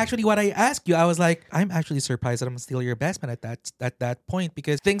that's actually what I asked you. I was like, I'm actually surprised that I'm still your best man at that point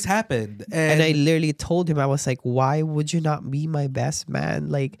because things happened. And I literally told him, I was like, why would you not be my best man?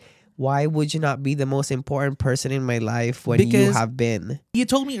 Like, why would you not be the most important person in my life when you have been? You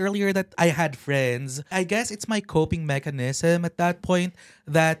told me earlier that I had friends. I guess it's my coping mechanism at that point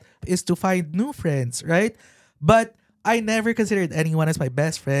that is to find new friends, right? But I never considered anyone as my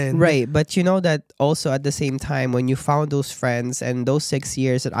best friend. Right, but you know that also at the same time when you found those friends and those 6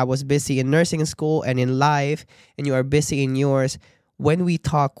 years that I was busy in nursing school and in life and you are busy in yours, when we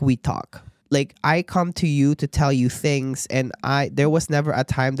talk, we talk. Like, I come to you to tell you things and there was never a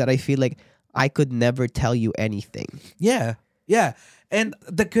time that I feel like I could never tell you anything. Yeah. And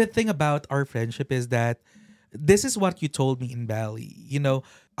the good thing about our friendship is that this is what you told me in Bali.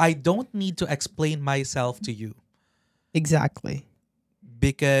 I don't need to explain myself to you. Exactly.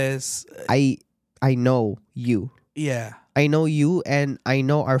 Because I know you. Yeah. I know you and I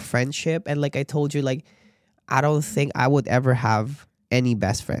know our friendship. And like I told you, like, I don't think I would ever have any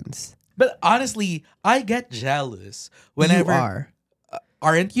best friends. But honestly, I get jealous whenever... You are.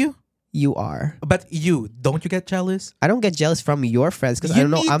 Aren't you? You are. But don't you get jealous? I don't get jealous from your friends because I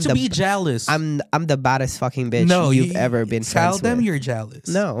don't know. I'm be jealous. I'm the baddest fucking bitch you've ever been friends with. Tell them you're jealous.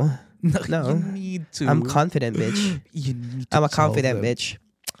 No. You need to. I'm confident, bitch. You need to I'm a confident bitch.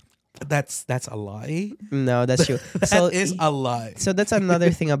 That's a lie. No, that's true. That is a lie. So that's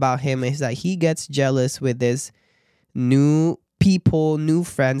another thing about him is that he gets jealous with this new people, new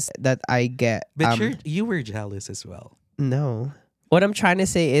friends that I get. But you were jealous as well. No. What I'm trying to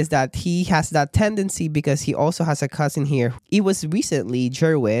say is that he has that tendency because he also has a cousin here. It was recently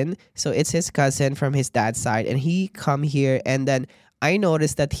Jerwin, so it's his cousin from his dad's side, and he come here, and then I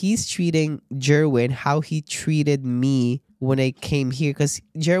noticed that he's treating Jerwin how he treated me when I came here, because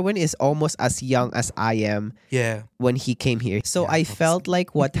Jerwin is almost as young as I am. Yeah. When he came here. So Yeah, I felt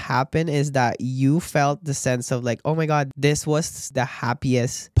like what happened is that you felt the sense of like, oh my God, this was the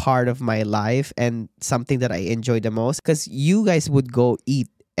happiest part of my life and something that I enjoyed the most, because you guys would go eat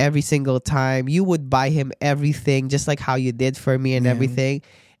every single time. You would buy him everything just like how you did for me and everything.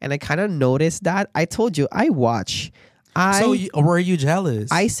 And I kind of noticed that. I told you, I watch. Were you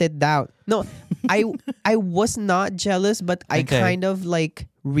jealous? I sit down. No, I was not jealous, but I kind of like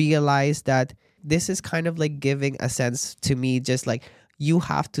realized that this is kind of like giving a sense to me, just like you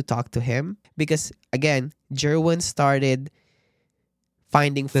have to talk to him, because again, Jerwin started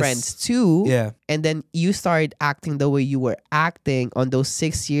finding friends too. Yeah. And then you started acting the way you were acting on those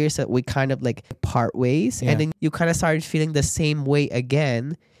 6 years that we kind of like part ways. Yeah. And then you kind of started feeling the same way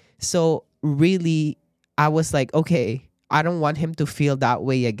again. So really, I was like, okay, I don't want him to feel that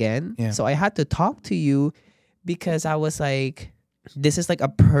way again. Yeah. So I had to talk to you because I was like, this is like a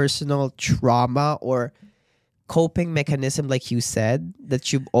personal trauma or coping mechanism, like you said,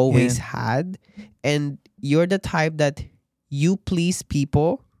 that you've always had. And you're the type that you please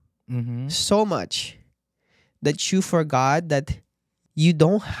people so much that you forgot that you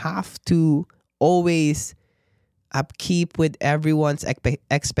don't have to always upkeep with everyone's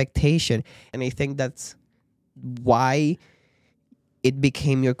expectation. And I think that's why it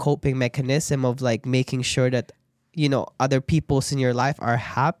became your coping mechanism of like making sure that, you know, other people's in your life are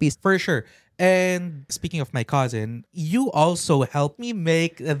happy. For sure. And speaking of my cousin, you also helped me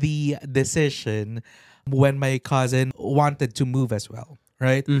make the decision when my cousin wanted to move as well,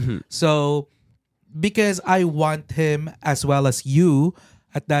 right? So because I want him as well as you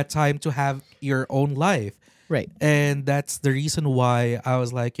at that time to have your own life. Right. And that's the reason why I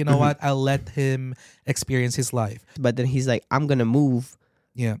was like, you know what? I'll let him experience his life. But then he's like, I'm going to move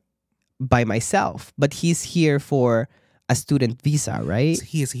Yeah. by myself. But he's here for a student visa, right?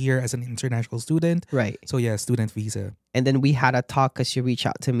 He is here as an international student. Right. So yeah, student visa. And then we had a talk because you reached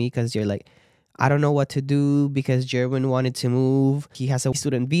out to me because you're like, I don't know what to do because Jerwin wanted to move. He has a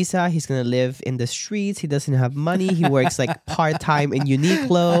student visa. He's going to live in the streets. He doesn't have money. He works like part-time in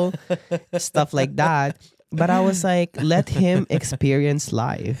Uniqlo, stuff like that. But I was like, let him experience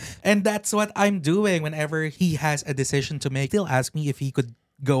life. And that's what I'm doing whenever he has a decision to make. He'll ask me if he could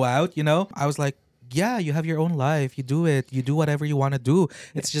go out, you know? I was like, yeah, you have your own life. You do it. You do whatever you want to do.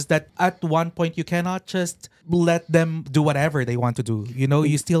 It's just that at one point you cannot just let them do whatever they want to do. You know,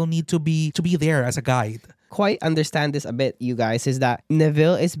 you still need to be there as a guide. Quite understand this a bit, you guys, is that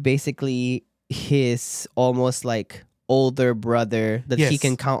Neville is basically his almost like older brother that he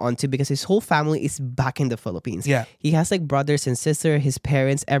can count on to, because his whole family is back in the Philippines. Yeah. He has like brothers and sisters, his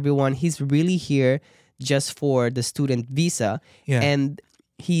parents, everyone. He's really here just for the student visa. Yeah. And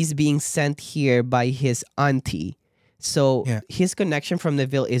he's being sent here by his auntie. So his connection from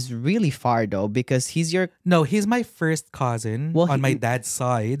Neville is really far though, because he's your... No, he's my first cousin on my dad's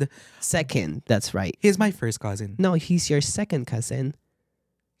side. Second, that's right. He's my first cousin. No, he's your second cousin.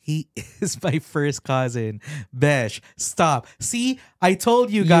 He is my first cousin. Besh, stop. See, I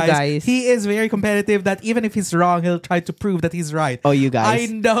told you guys, he is very competitive that even if he's wrong, he'll try to prove that he's right. Oh, you guys.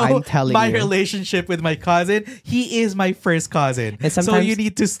 I know I'm telling my you. relationship with my cousin. He is my first cousin. And So you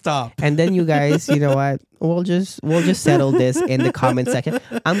need to stop. And then you guys, you know what? We'll just settle this in the comment section.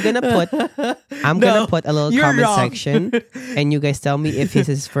 I'm gonna put a little you're comment wrong. section, and you guys tell me if he's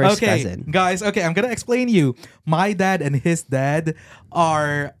his first Okay, cousin. guys. Okay, I'm gonna explain you. My dad and his dad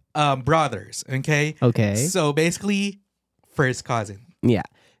are brothers. Okay. Okay. So basically, first cousin. Yeah.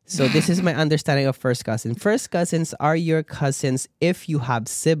 So this is my understanding of first cousin. First cousins are your cousins if you have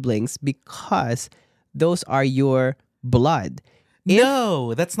siblings, because those are your blood.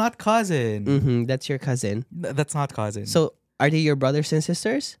 No, that's not cousin. That's your cousin. That's not cousin. So are they your brothers and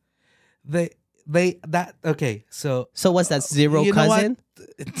sisters? Okay. So what's that, zero you know cousin?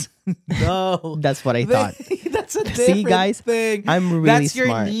 what? No, That's what I thought. That's a different See, guys, thing. I'm really That's your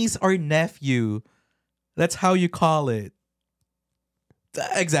smart. niece or nephew. That's how you call it.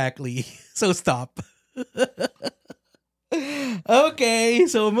 Exactly. So stop. Okay,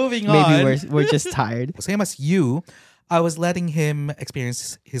 so moving on. Maybe we're just tired. Same as you, I was letting him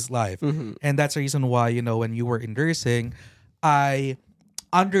experience his life. And that's the reason why, you know, when you were in nursing, I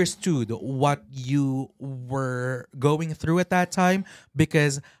understood what you were going through at that time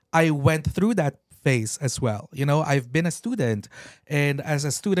because I went through that phase as well. I've been a student, and as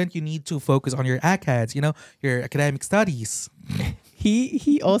a student, you need to focus on your ACADS, your academic studies.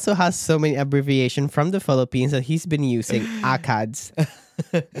 He also has so many abbreviation from the Philippines that he's been using ACADS.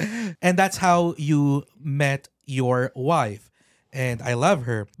 And that's how you met your wife. And I love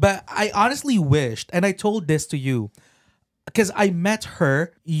her. But I honestly wished, and I told this to you, because I met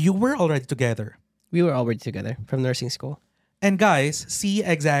her, you were already together. We were already together from nursing school. And guys, see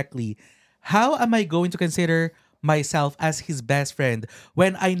exactly, how am I going to consider myself as his best friend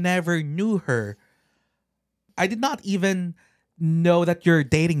when I never knew her? I did not even know that you're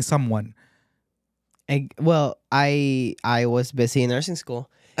dating someone. I was busy in nursing school.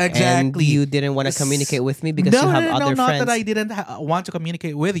 Exactly. And you didn't want to communicate with me because you have other not friends. that I didn't want to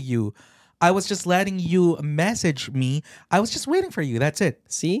communicate with you. I was just letting you message me. I was just waiting for you. That's it.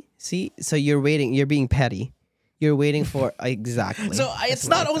 See? So you're waiting. You're being petty. You're waiting for exactly. So it's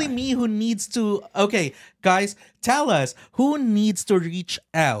not only me who needs to. Okay, guys, tell us who needs to reach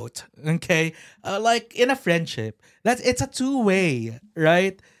out. Okay, like in a friendship, it's a two-way,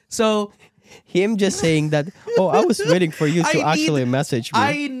 right? So him just saying that. Oh, I was waiting for you to actually message me.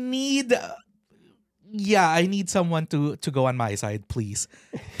 I need someone to go on my side, please.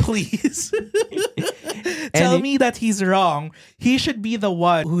 Please. Tell me that he's wrong. He should be the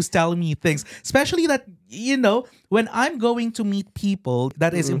one who's telling me things. Especially that, when I'm going to meet people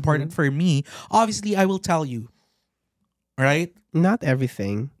that is important for me, obviously I will tell you. Right? Not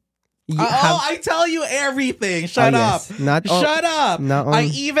everything. I tell you everything. Shut up. Shut up. I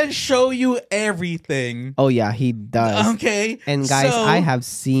even show you everything. Oh, yeah, he does. Okay. And guys, I have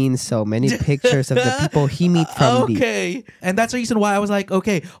seen so many pictures of the people he meets from Okay. And that's the reason why I was like,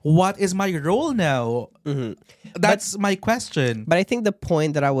 okay, what is my role now? That's my question. But I think the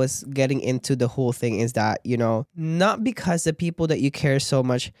point that I was getting into the whole thing is that, not because the people that you care so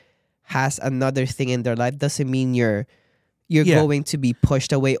much has another thing in their life doesn't mean you're going to be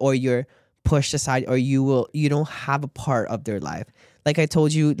pushed away or you're pushed aside or you don't have a part of their life. Like I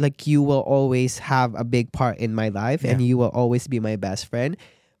told you, like you will always have a big part in my life and you will always be my best friend.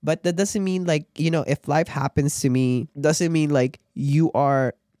 But that doesn't mean like, if life happens to me, doesn't mean like you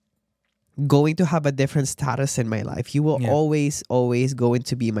are going to have a different status in my life. You will always going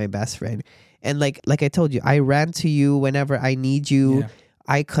to be my best friend. And like I told you, I ran to you whenever I need you. Yeah.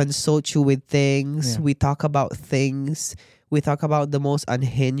 I consult you with things. Yeah. We talk about things. We talk about the most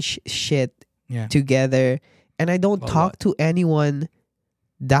unhinged shit together. And I don't talk to anyone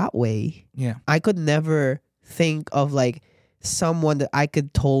that way. Yeah. I could never think of like someone that I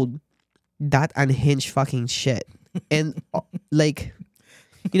could told that unhinged fucking shit. And like,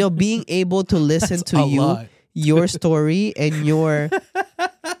 being able to listen to you, your story and your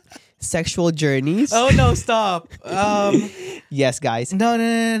sexual journeys. Oh no, stop. Yes, guys.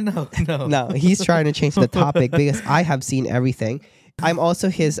 No. He's trying to change the topic because I have seen everything. I'm also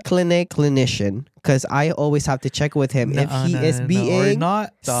his clinician because I always have to check with him if he is being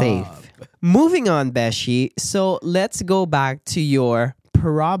not safe. Moving on, Beshi. So let's go back to your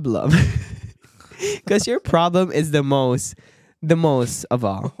problem. Because your problem is the most of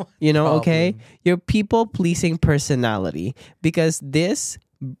all. Okay? Your people-pleasing personality. Because this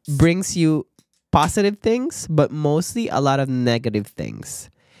brings you positive things, but mostly a lot of negative things.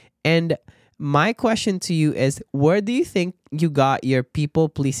 And my question to you is, where do you think you got your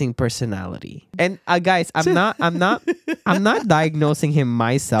people-pleasing personality? And guys, I'm not diagnosing him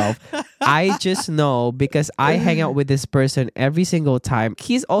myself. I just know because I hang out with this person every single time.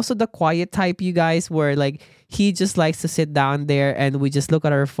 He's also the quiet type, you guys, where like he just likes to sit down there and we just look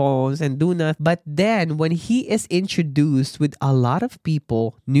at our phones and do nothing. But then when he is introduced with a lot of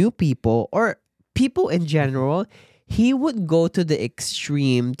people, new people, or people in general, he would go to the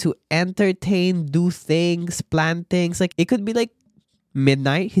extreme to entertain, do things, plan things. Like it could be like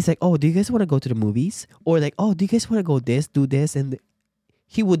midnight. He's like, oh, do you guys want to go to the movies? Or like, oh, do you guys want to go do this? And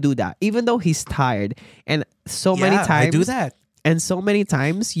he would do that even though he's tired. And so many times I do that. And so many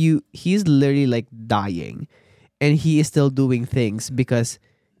times he's literally like dying. And he is still doing things because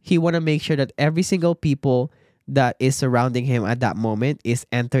he want to make sure that every single people that is surrounding him at that moment is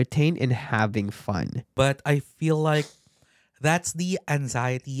entertained and having fun. But I feel like that's the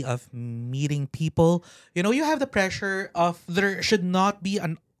anxiety of meeting people. You have the pressure of there should not be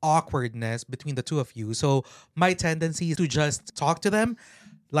an awkwardness between the two of you. So my tendency is to just talk to them,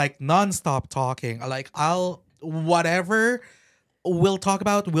 like nonstop talking. Like I'll whatever we'll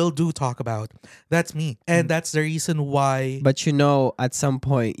do talk about. That's me. And that's the reason why. But at some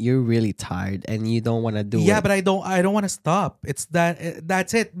point you're really tired and you don't want to do Yeah, it. but I don't want to stop. It's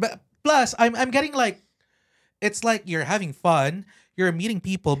that's it. But plus I'm getting like, it's like you're having fun, you're meeting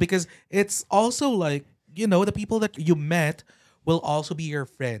people, because it's also like, the people that you met will also be your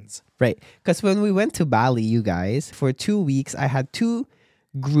friends. Right. Because when we went to Bali, you guys, for 2 weeks, I had two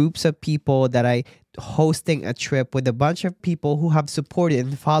groups of people that I hosting a trip with a bunch of people who have supported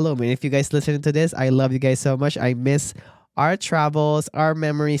and followed me. If you guys listen to this, I love you guys so much. I miss our travels, our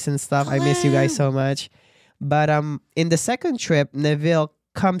memories and stuff. I miss you guys so much. But in the second trip, Neville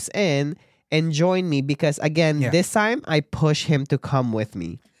comes in and joined me because again, this time I push him to come with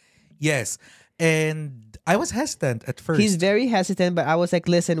me. Yes. And I was hesitant at first. He's very hesitant, but I was like,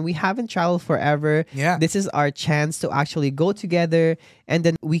 listen, we haven't traveled forever. Yeah. This is our chance to actually go together, and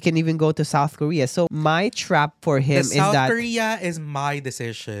then we can even go to South Korea. So my trap for him is South that Korea is my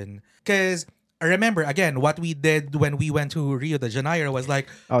decision. Because remember, again, what we did when we went to Rio de Janeiro was like,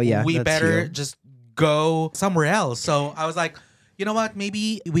 we that's better true. just go somewhere else. So I was like, you know what?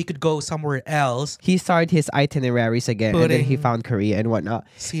 Maybe we could go somewhere else. he started his itineraries again, and then he found Korea and whatnot.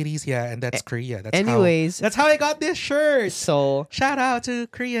 Cities, and that's Korea. Anyways, that's how I got this shirt. So Shout out to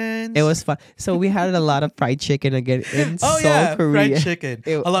Koreans. it was fun. So we had a lot of fried chicken again in Seoul, Korea. fried chicken.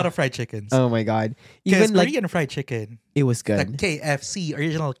 A lot of fried chickens. Oh my god! Because Even like Korean fried chicken. it was The good. KFC,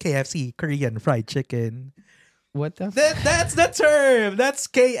 original KFC, Korean fried chicken. What the? That's the term. That's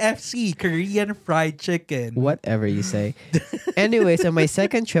KFC, Korean fried chicken. Whatever you say. Anyways, on my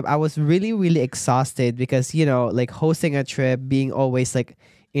second trip, I was really, really exhausted because, like hosting a trip, being always like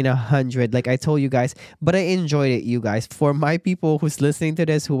in 100, like I told you guys, but I enjoyed it, you guys. For my people who's listening to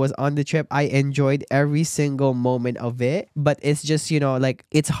this, who was on the trip, I enjoyed every single moment of it. But it's just, like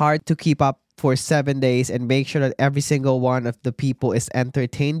it's hard to keep up for 7 days and make sure that every single one of the people is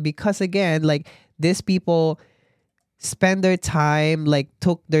entertained because again, like these people spend their time, like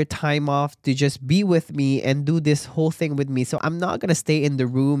took their time off to just be with me and do this whole thing with me. So I'm not gonna stay in the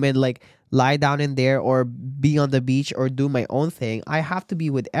room and like lie down in there or be on the beach or do my own thing. I have to be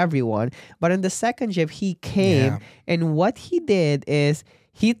with everyone. But on the second trip, he came and what he did is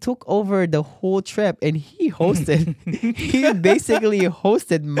he took over the whole trip and he hosted. He basically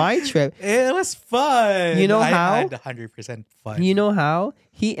hosted my trip. It was fun. You know how? I had 100% fun. You know how?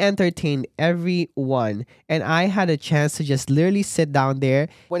 He entertained everyone. And I had a chance to just literally sit down there.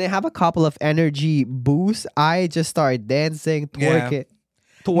 When I have a couple of energy boosts, I just start dancing, twerking.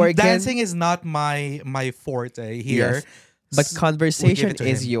 Dancing is not my forte here. Yes. But We conversation give it to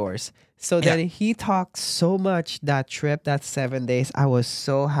is him. yours. So then he talked so much that trip, that 7 days. I was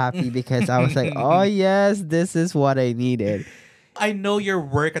so happy because I was like, oh yes, this is what I needed. I know your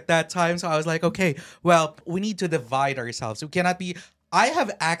work at that time, so I was like, okay, well, we need to divide ourselves. We cannot be. I have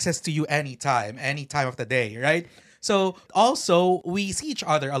access to you any time of the day, right? So also we see each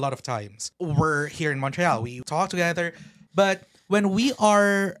other a lot of times. We're here in Montreal. We talk together, but when we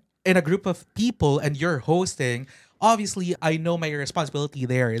are in a group of people and you're hosting, obviously I know my responsibility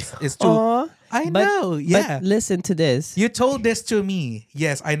there is to. Aw, I but- know, yeah. But listen to this. You told this to me.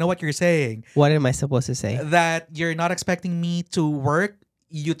 Yes, I know what you're saying. What am I supposed to say? That you're not expecting me to work.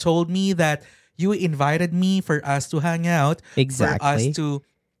 You told me that you invited me for us to hang out, Exactly. for us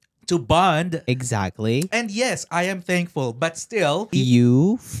to bond. Exactly. And yes, I am thankful, but still,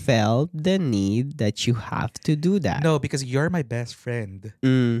 You felt the need that you have to do that. no, because you're my best friend.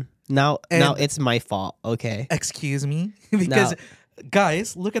 Now And- it's my fault. Okay. Excuse me, because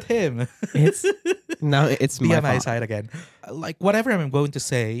guys, look at him. It's Be my on my fault. side again. Like whatever I'm going to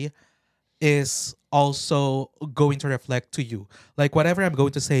say is also going to reflect to you. Like whatever I'm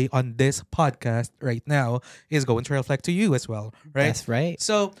going to say on this podcast right now is going to reflect to you as well, right? That's right.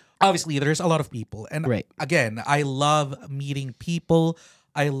 So obviously there's a lot of people. And Right. again, I love meeting people.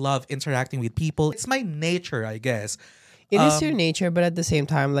 I love interacting with people. It's my nature, I guess. It is your nature, but at the same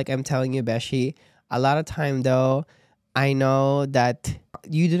time, like I'm telling you, Beshi, a lot of time though, I know that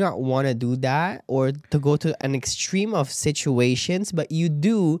you do not want to do that or to go to an extreme of situations, but you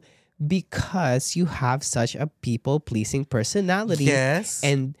do because you have such a people-pleasing personality. Yes.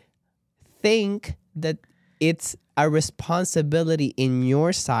 And think that it's a responsibility in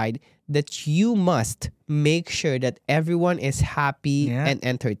your side that you must make sure that everyone is happy Yeah. and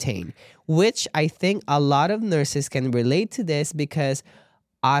entertained, which I think a lot of nurses can relate to this because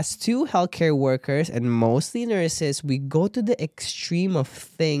us two healthcare workers and mostly nurses, we go to the extreme of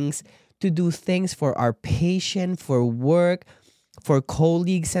things to do things for our patient, for work, for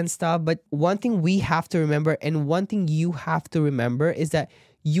colleagues and stuff. But one thing we have to remember and one thing you have to remember is that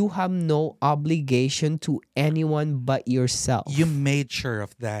you have no obligation to anyone but yourself. You made sure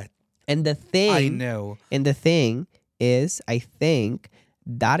of that. And the thing, I know. And the thing is, I think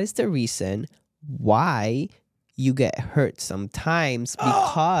that is the reason why you get hurt sometimes,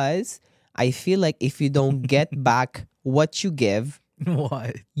 because I feel like if you don't get back what you give,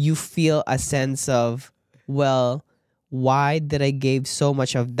 What? you feel a sense of, well, why did I give so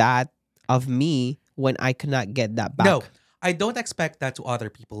much of that of me when I could not get that back? No, I don't expect that to other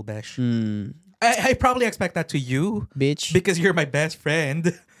people, Besh. Mm, I probably expect that to you bitch. because you're my best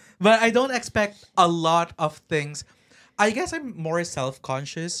friend. But I don't expect a lot of things. I guess I'm more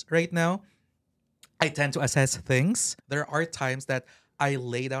self-conscious right now. I tend to assess things. There are times that I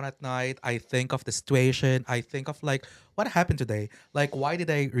lay down at night, I think of the situation, I think of like, what happened today? Like, why did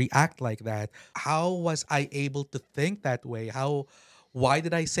I react like that? How was I able to think that way? Why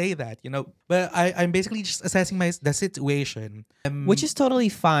did I say that? But I'm basically just assessing the situation. Which is totally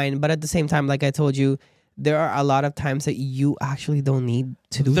fine, but at the same time, like I told you, there are a lot of times that you actually don't need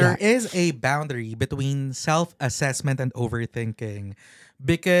to do There that. is a boundary between self-assessment and overthinking,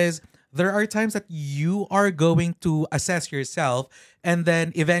 because there are times that you are going to assess yourself and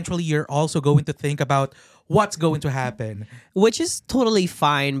then eventually you're also going to think about what's going to happen. Which is totally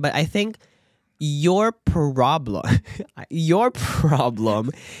fine, but I think your problem your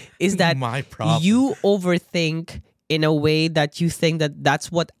problem is that My problem. you overthink in a way that you think that that's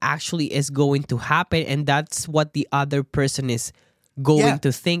what actually is going to happen, and that's what the other person is going Yeah.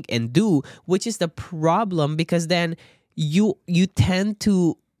 to think and do, which is the problem, because then you tend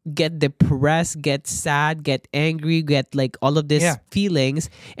to get depressed, get sad, get angry, get like all of these Yeah. feelings.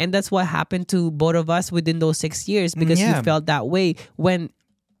 And that's what happened to both of us within those 6 years, because Yeah. you felt that way when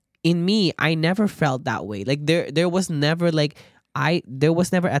in me I never felt that way. Like there was never there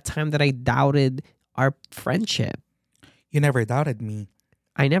was never a time that I doubted our friendship. You never doubted me.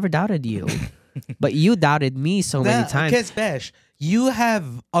 I never doubted you. But you doubted me so many times. Because Besh, you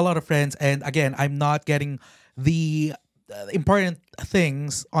have a lot of friends, and again, I'm not getting the important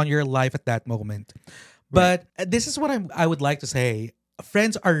things on your life at that moment. But this is what I would like to say.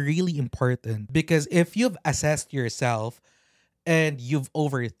 Friends are really important, because if you've assessed yourself and you've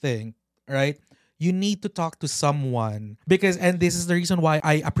overthink, right? You need to talk to someone, and this is the reason why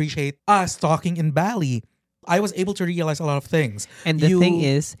I appreciate us talking in Bali. I was able to realize a lot of things. And the thing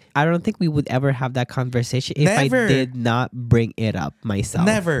is, I don't think we would ever have that conversation if Never. I did not bring it up myself.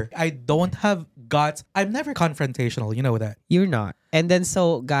 Never. I don't have guts. I'm never confrontational. You know that. You're not. And then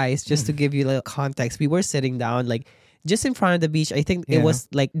so guys, just to give you a little context, we were sitting down like just in front of the beach. I think it Yeah. was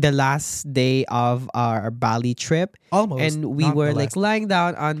like the last day of our Bali trip. Almost. And we Not were the like last. lying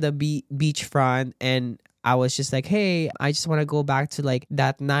down on the beach front, and I was just like, hey, I just want to go back to like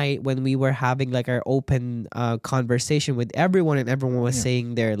that night when we were having like our open conversation with everyone, and everyone was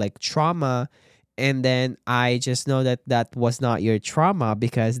saying their like trauma. And then I just know that that was not your trauma,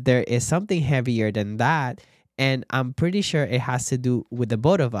 because there is something heavier than that. And I'm pretty sure it has to do with the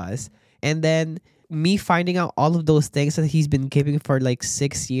both of us. And then me finding out all of those things that he's been keeping for like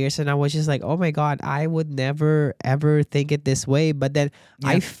 6 years, and I was just like, oh my god, I would never ever think it this way. But then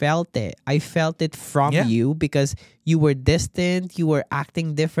I felt it from you, because you were distant, you were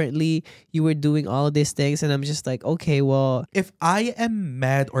acting differently, you were doing all of these things, and I'm just like, okay, well, If I am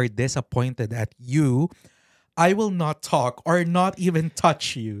mad or disappointed at you, I will not talk or not even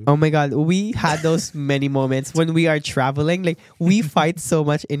touch you. oh my god, we had those many moments when we are traveling. Like we fight so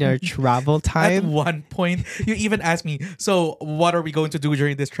much in our travel At time. one point, you even asked me, so what are we going to do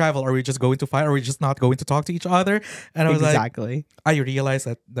during this travel? Are we just going to fight? Or are we just not going to talk to each other? And I was like, Exactly. I realized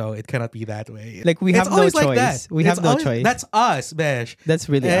that no, it cannot be that way. Like, we It's have no always like choice. that. We have no choice. That's us, Besh. That's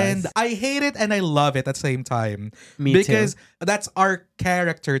really And us. I hate it and I love it at the same time. Me because too. that's our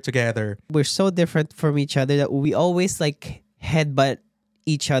character together. We're so different from each other that we always like headbutt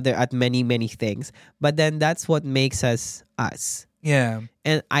each other at many things, but then that's what makes us us, Yeah.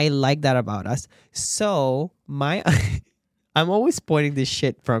 and I like that about us. So my I'm always pointing this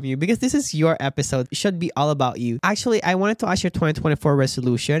shit from you, because this is your episode. It should be all about you. Actually, I wanted to ask your 2024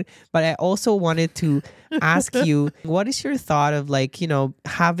 resolution, but I also wanted to ask you, what is your thought of like,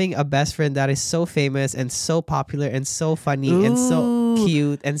 having a best friend that is so famous and so popular and so funny and so Ooh,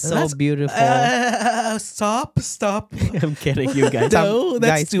 cute and so That's- beautiful? Stop. I'm kidding, you guys. No,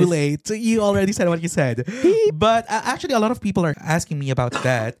 that's Guys, too late. You already said what you said. But actually, a lot of people are asking me about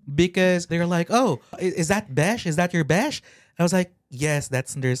that, because they're like, oh, is that Besh? Is that your Besh? I was like, yes,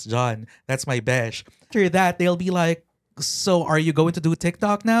 that's Nurse John. That's my Besh. After that, they'll be like, so are you going to do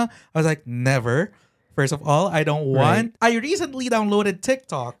TikTok now? I was like, never. First of all, I don't want. I recently downloaded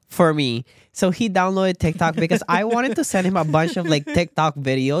TikTok. For me. So he downloaded TikTok because I wanted to send him a bunch of like TikTok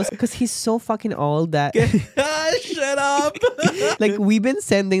videos because he's so fucking old that Shut up. like we've been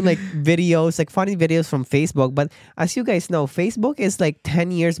sending like videos, like funny videos from Facebook. But as you guys know, Facebook is like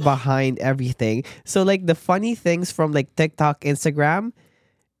 10 years behind everything. So like the funny things from like TikTok, Instagram,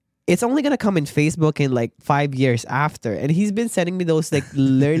 it's only gonna come in Facebook in like 5 years after. And he's been sending me those like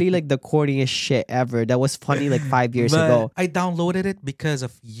literally like the corniest shit ever that was funny like 5 years But ago. I downloaded it because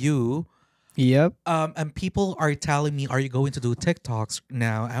of you. Yep. And people are telling me, "Are you going to do TikToks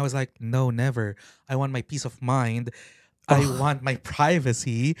now?" I was like, "No, never. I want my peace of mind. I want my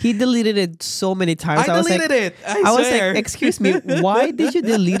privacy." He deleted it so many times. I deleted it. I was like, excuse me, why did you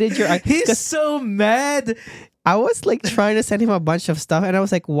deleted your? He's so mad. I was like trying to send him a bunch of stuff, and I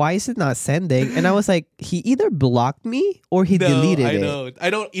was like, why is it not sending? And I was like, he either blocked me or he deleted it. I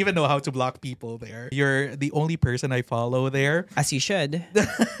don't even know how to block people there. You're the only person I follow there. As you should.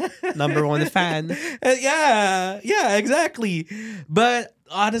 Number one fan. Yeah, exactly. But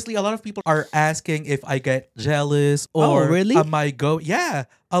honestly, a lot of people are asking if I get jealous or really? am I Yeah,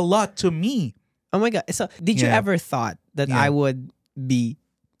 a lot to me. Oh my god. So did you Yeah. ever thought that Yeah. I would be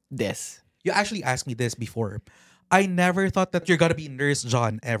this? You actually asked me this before. I never thought that you're gonna be Nurse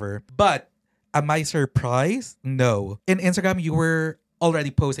John ever. But am I surprised? No. In Instagram, you were already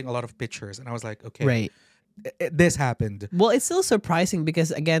posting a lot of pictures, and I was like, okay, Right. This happened. Well, it's still surprising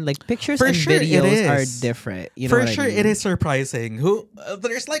because again, like pictures For and sure it videos are is. different. You know For what I sure, mean? it is surprising.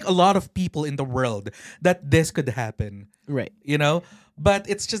 There's like a lot of people in the world that this could happen. Right. You know, but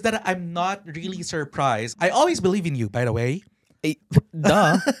it's just that I'm not really surprised. I always believe in you, by the way.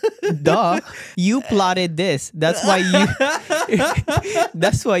 Duh. You plotted this. That's why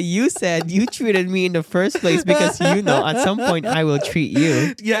you said you treated me in the first place because you know at some point I will treat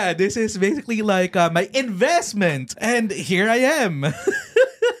you. Yeah, this is basically like my investment, and here I am.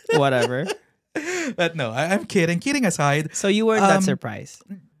 Whatever. But no, I'm kidding. Kidding aside, So you weren't that surprised.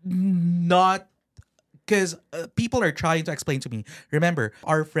 not because people are trying to explain to me. Remember,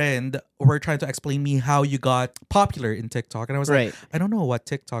 our friend were trying to explain me how you got popular in TikTok, and I was Right. like, I don't know what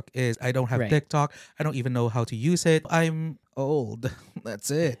TikTok is. I don't have Right. TikTok. I don't even know how to use it. I'm old.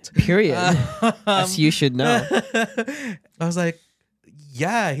 That's it. Period. As you should know. I was like,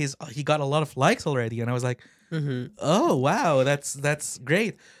 yeah, he got a lot of likes already, and I was like, oh wow, that's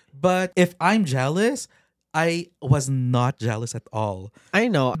great. But if I'm jealous, I was not jealous at all. I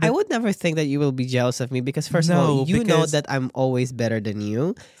know. I would never think that you will be jealous of me because first of No, all, you know because- that I'm always better than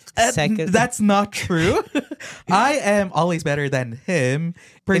you. Second, That's not true. I am always better than him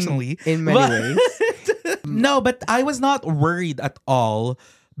personally. in many But- ways. No, but I was not worried at all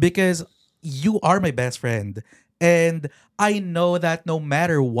because you are my best friend. And I know that no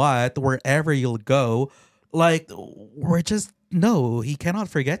matter what, wherever you'll go, like, he cannot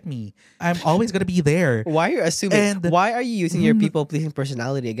forget me. I'm always going to be there. Why are you assuming? And- Why are you using your people pleasing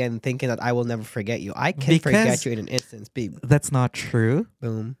personality again, thinking that I will never forget you? I can forget Because- you in an instant, babe. That's not true.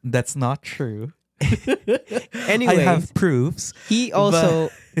 Boom. That's not true. Anyways, I have proofs. he also,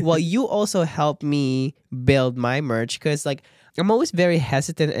 well, you also helped me build my merch because, like, I'm always very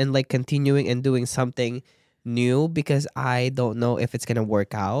hesitant and like continuing and doing something new because I don't know if it's gonna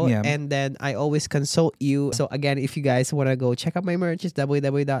work out. Yeah. And then I always consult you. So again, if you guys want to go check out my merch, it's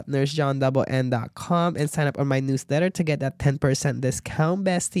www.nursejohn.com and sign up on my newsletter to get that 10% discount,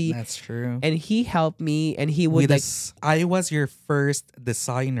 bestie. That's true. And he helped me, and he would I was your first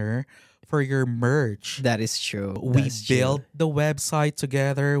designer for your merch. That is true. We That's true. built the website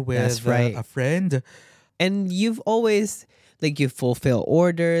together with That's right. a friend. And you've always like you fulfill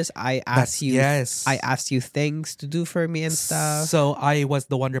orders. I asked you things to do for me and stuff. So I was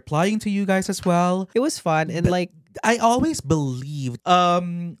the one replying to you guys as well. It was fun and like I always believed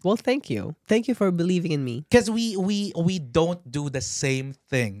well, thank you. Thank you for believing in me. because we don't do the same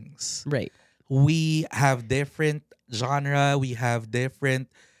things. Right. We have different genre, we have different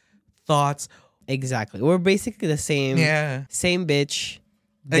thoughts. Exactly. We're basically the same same bitch.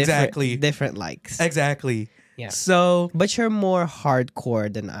 Exactly. Different likes. Exactly. Yeah. So But you're more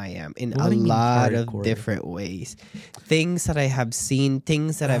hardcore than I am in What a do you mean lot of hardcore? different ways. Things that I have seen,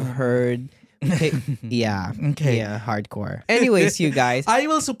 things that I've heard. Okay. Yeah. Okay. Yeah, hardcore. Anyways, you guys, I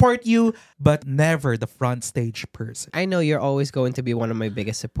will support you, but never the front stage person. I know you're always going to be one of my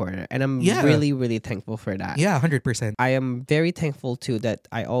biggest supporter, and I'm Yeah. really, really thankful for that. Yeah, 100%. I am very thankful too that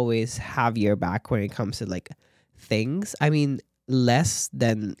I always have your back when it comes to like things. I mean, less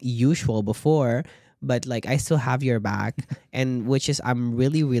than usual before, but like I still have your back, and which is I'm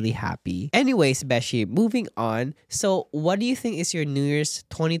really really happy. Anyways, Beshi, moving on. So, what do you think is your New Year's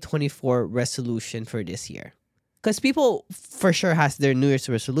 2024 resolution for this year? Because people for sure has their New Year's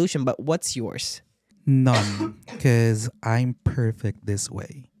resolution, but what's yours? None, because I'm perfect this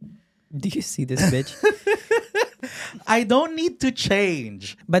way. Do you see this bitch? I don't need to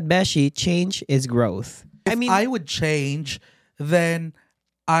change. But Beshi, change is growth. If I would change, then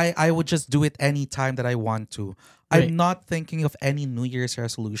I would just do it any time that I want to. Right. I'm not thinking of any New Year's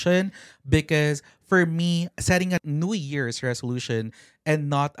resolution because for me, setting a New Year's resolution and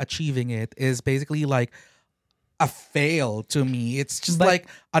not achieving it is basically like a fail to me. It's just like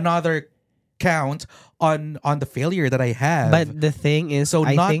another count on the failure that I have. But the thing is, so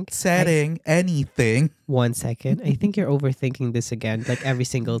I not think setting anything. 1 second. I think you're overthinking this again, like every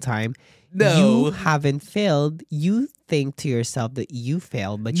single time. No. You haven't failed. You think to yourself that you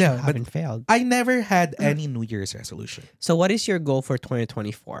failed, but you haven't failed. I never had any New Year's resolution. So what is your goal for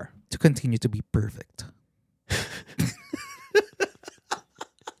 2024? To continue to be perfect.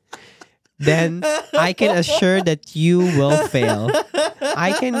 Then I can assure that you will fail.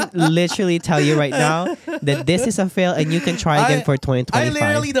 I can literally tell you right now that this is a fail and you can try again for 2025. I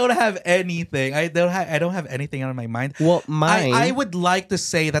literally don't have anything. I don't have anything on my mind. Well, mine. I would like to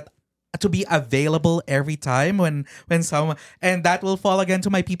say that to be available every time when someone, and that will fall again to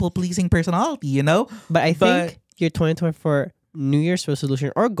my people pleasing personality, you know? But I think your 2024 New Year's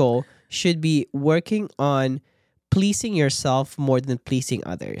resolution or goal should be working on pleasing yourself more than pleasing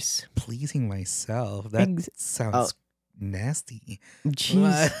others. Pleasing myself. That sounds nasty.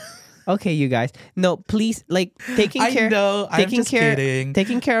 Jeez. Okay, you guys. No, please, like taking care. I know. I'm just kidding.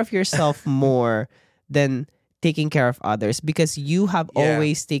 Taking care of yourself more than taking care of others, because you have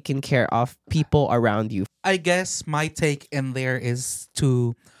always taken care of people around you. I guess my take in there is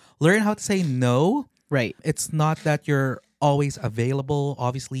to learn how to say no. Right. It's not that you're always available.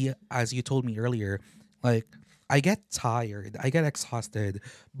 Obviously, as you told me earlier, like I get tired, I get exhausted,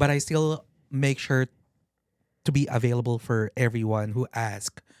 but I still make sure to be available for everyone who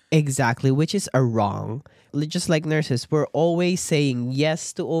asks. Exactly, which is a wrong. Just like nurses, we're always saying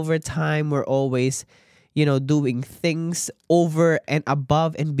yes to overtime. We're always, doing things over and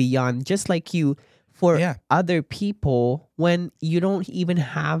above and beyond, just like you, for other people, when you don't even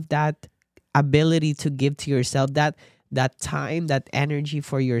have that ability to give to yourself, that time, that energy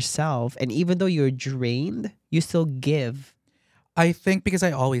for yourself. And even though you're drained, you still give. I think because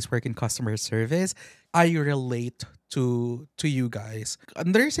I always work in customer service, I relate to you guys.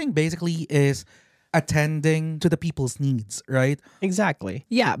 Nursing basically is attending to the people's needs, right? Exactly.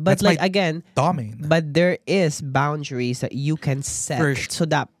 Yeah, but That's my again, domain. but there is boundaries that you can set so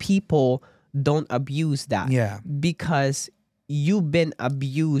that people don't abuse that. Yeah. Because you've been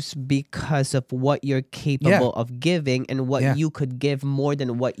abused because of what you're capable of giving and what you could give more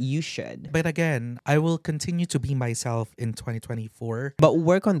than what you should. But again, I will continue to be myself in 2024. But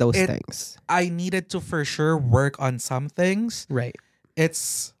work on those things. I needed to for sure work on some things. Right.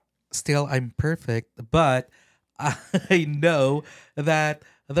 It's still, I'm perfect, but I know that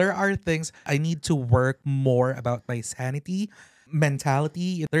there are things I need to work more about my sanity,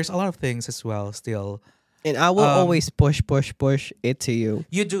 mentality. There's a lot of things as well still. And I will always push it to you.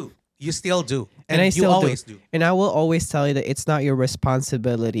 You do. You still do. And I you still always do. And I will always tell you that it's not your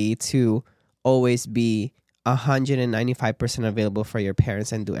responsibility to always be 195% available for your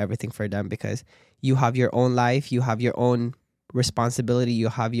parents and do everything for them, because you have your own life, you have your own responsibility, you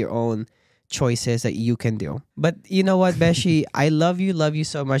have your own choices that you can do. But you know what, Beshi? I love you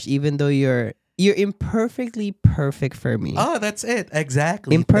so much, even though you're imperfectly perfect for me. Oh, that's it.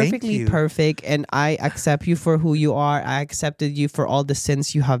 Exactly. Imperfectly perfect, and I accept you for who you are. I accepted you for all the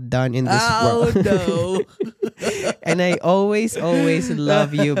sins you have done in this world. No. And I always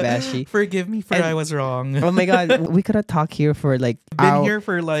love you, Beshi. Forgive me for I was wrong. Oh my God, we could have talked here for here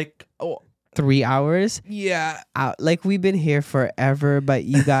for 3 hours. Yeah. We've been here forever, but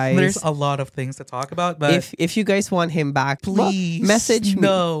you guys, there's a lot of things to talk about, but if you guys want him back, please message me.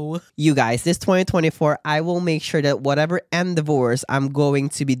 No. You guys, this 2024, I will make sure that whatever endeavors I'm going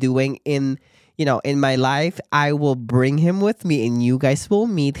to be doing in my life, I will bring him with me, and you guys will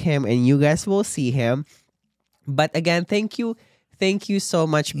meet him and you guys will see him. But again, thank you so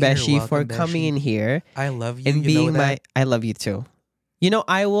much, Beshi, for coming in here. I love you. And being I love you too.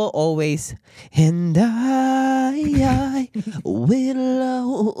 I will always, and I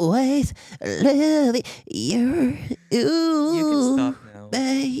will always love you. You can stop now.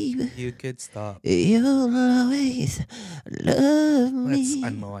 babe. You could stop. You'll always love That's me.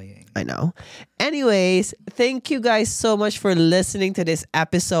 annoying. I know. Anyways, thank you guys so much for listening to this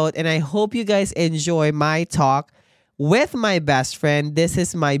episode. And I hope you guys enjoy my talk with my best friend. This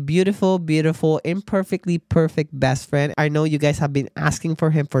is my beautiful, beautiful, imperfectly perfect best friend. I know you guys have been asking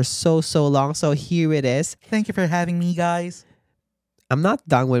for him for so long. So here it is. Thank you for having me, guys. I'm not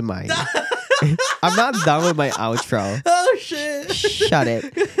done with mine. I'm not done with my outro. Oh, shit. Shut it.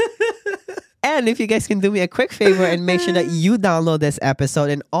 And if you guys can do me a quick favor and make sure that you download this episode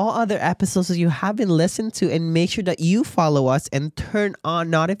and all other episodes that you haven't listened to, and make sure that you follow us and turn on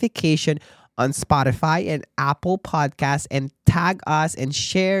notification on Spotify and Apple Podcasts, and tag us and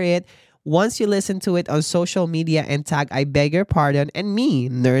share it once you listen to it on social media, and tag I Beg Your Pardon and me,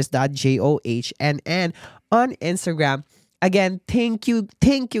 nurse.johnnn, on Instagram. Again, thank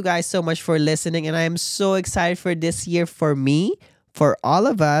you guys so much for listening, and I am so excited for this year, for me, for all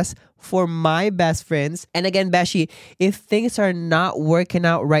of us, for my best friends. And again, Beshi, if things are not working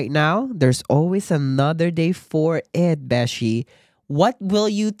out right now, there's always another day for it, Beshi. What will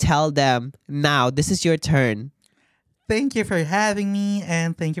you tell them now? This is your turn. Thank you for having me,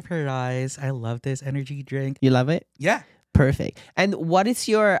 and thank you for Rise. I love this energy drink. You love it? Yeah. Perfect. And what is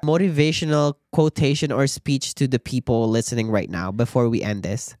your motivational quotation or speech to the people listening right now before we end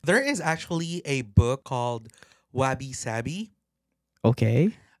this? There is actually a book called Wabi Sabi.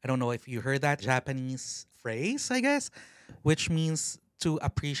 Okay. I don't know if you heard that Japanese phrase, I guess, which means to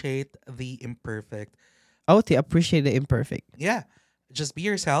appreciate the imperfect. Oh, to appreciate the imperfect. Yeah. Just be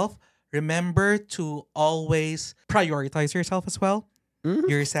yourself. Remember to always prioritize yourself as well. Mhm.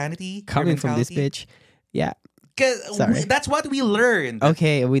 Your sanity. Coming your from this mentality. bitch. Yeah. 'Cause Sorry. that's what we learned.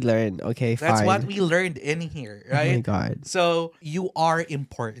 Okay, we learned. Okay, fine. That's what we learned in here, Oh right? my God. So you are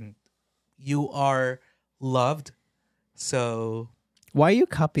important. You are loved. So, Why are you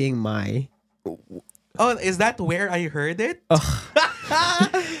copying my... oh, is that where I heard it?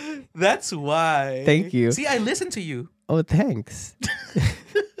 That's why. Thank you. See, I listen to you. Oh, thanks.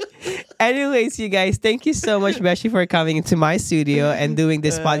 Anyways, you guys, thank you so much, Beshi, for coming into my studio and doing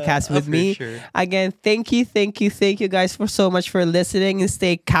this podcast with for me. sure. Again, thank you guys for so much for listening, and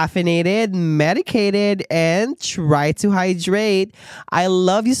stay caffeinated, medicated, and try to hydrate. I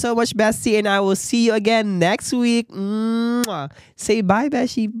love you so much, Bestie, and I will see you again next week. Mwah. Say bye,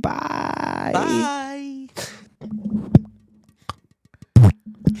 Beshi. Bye. Bye.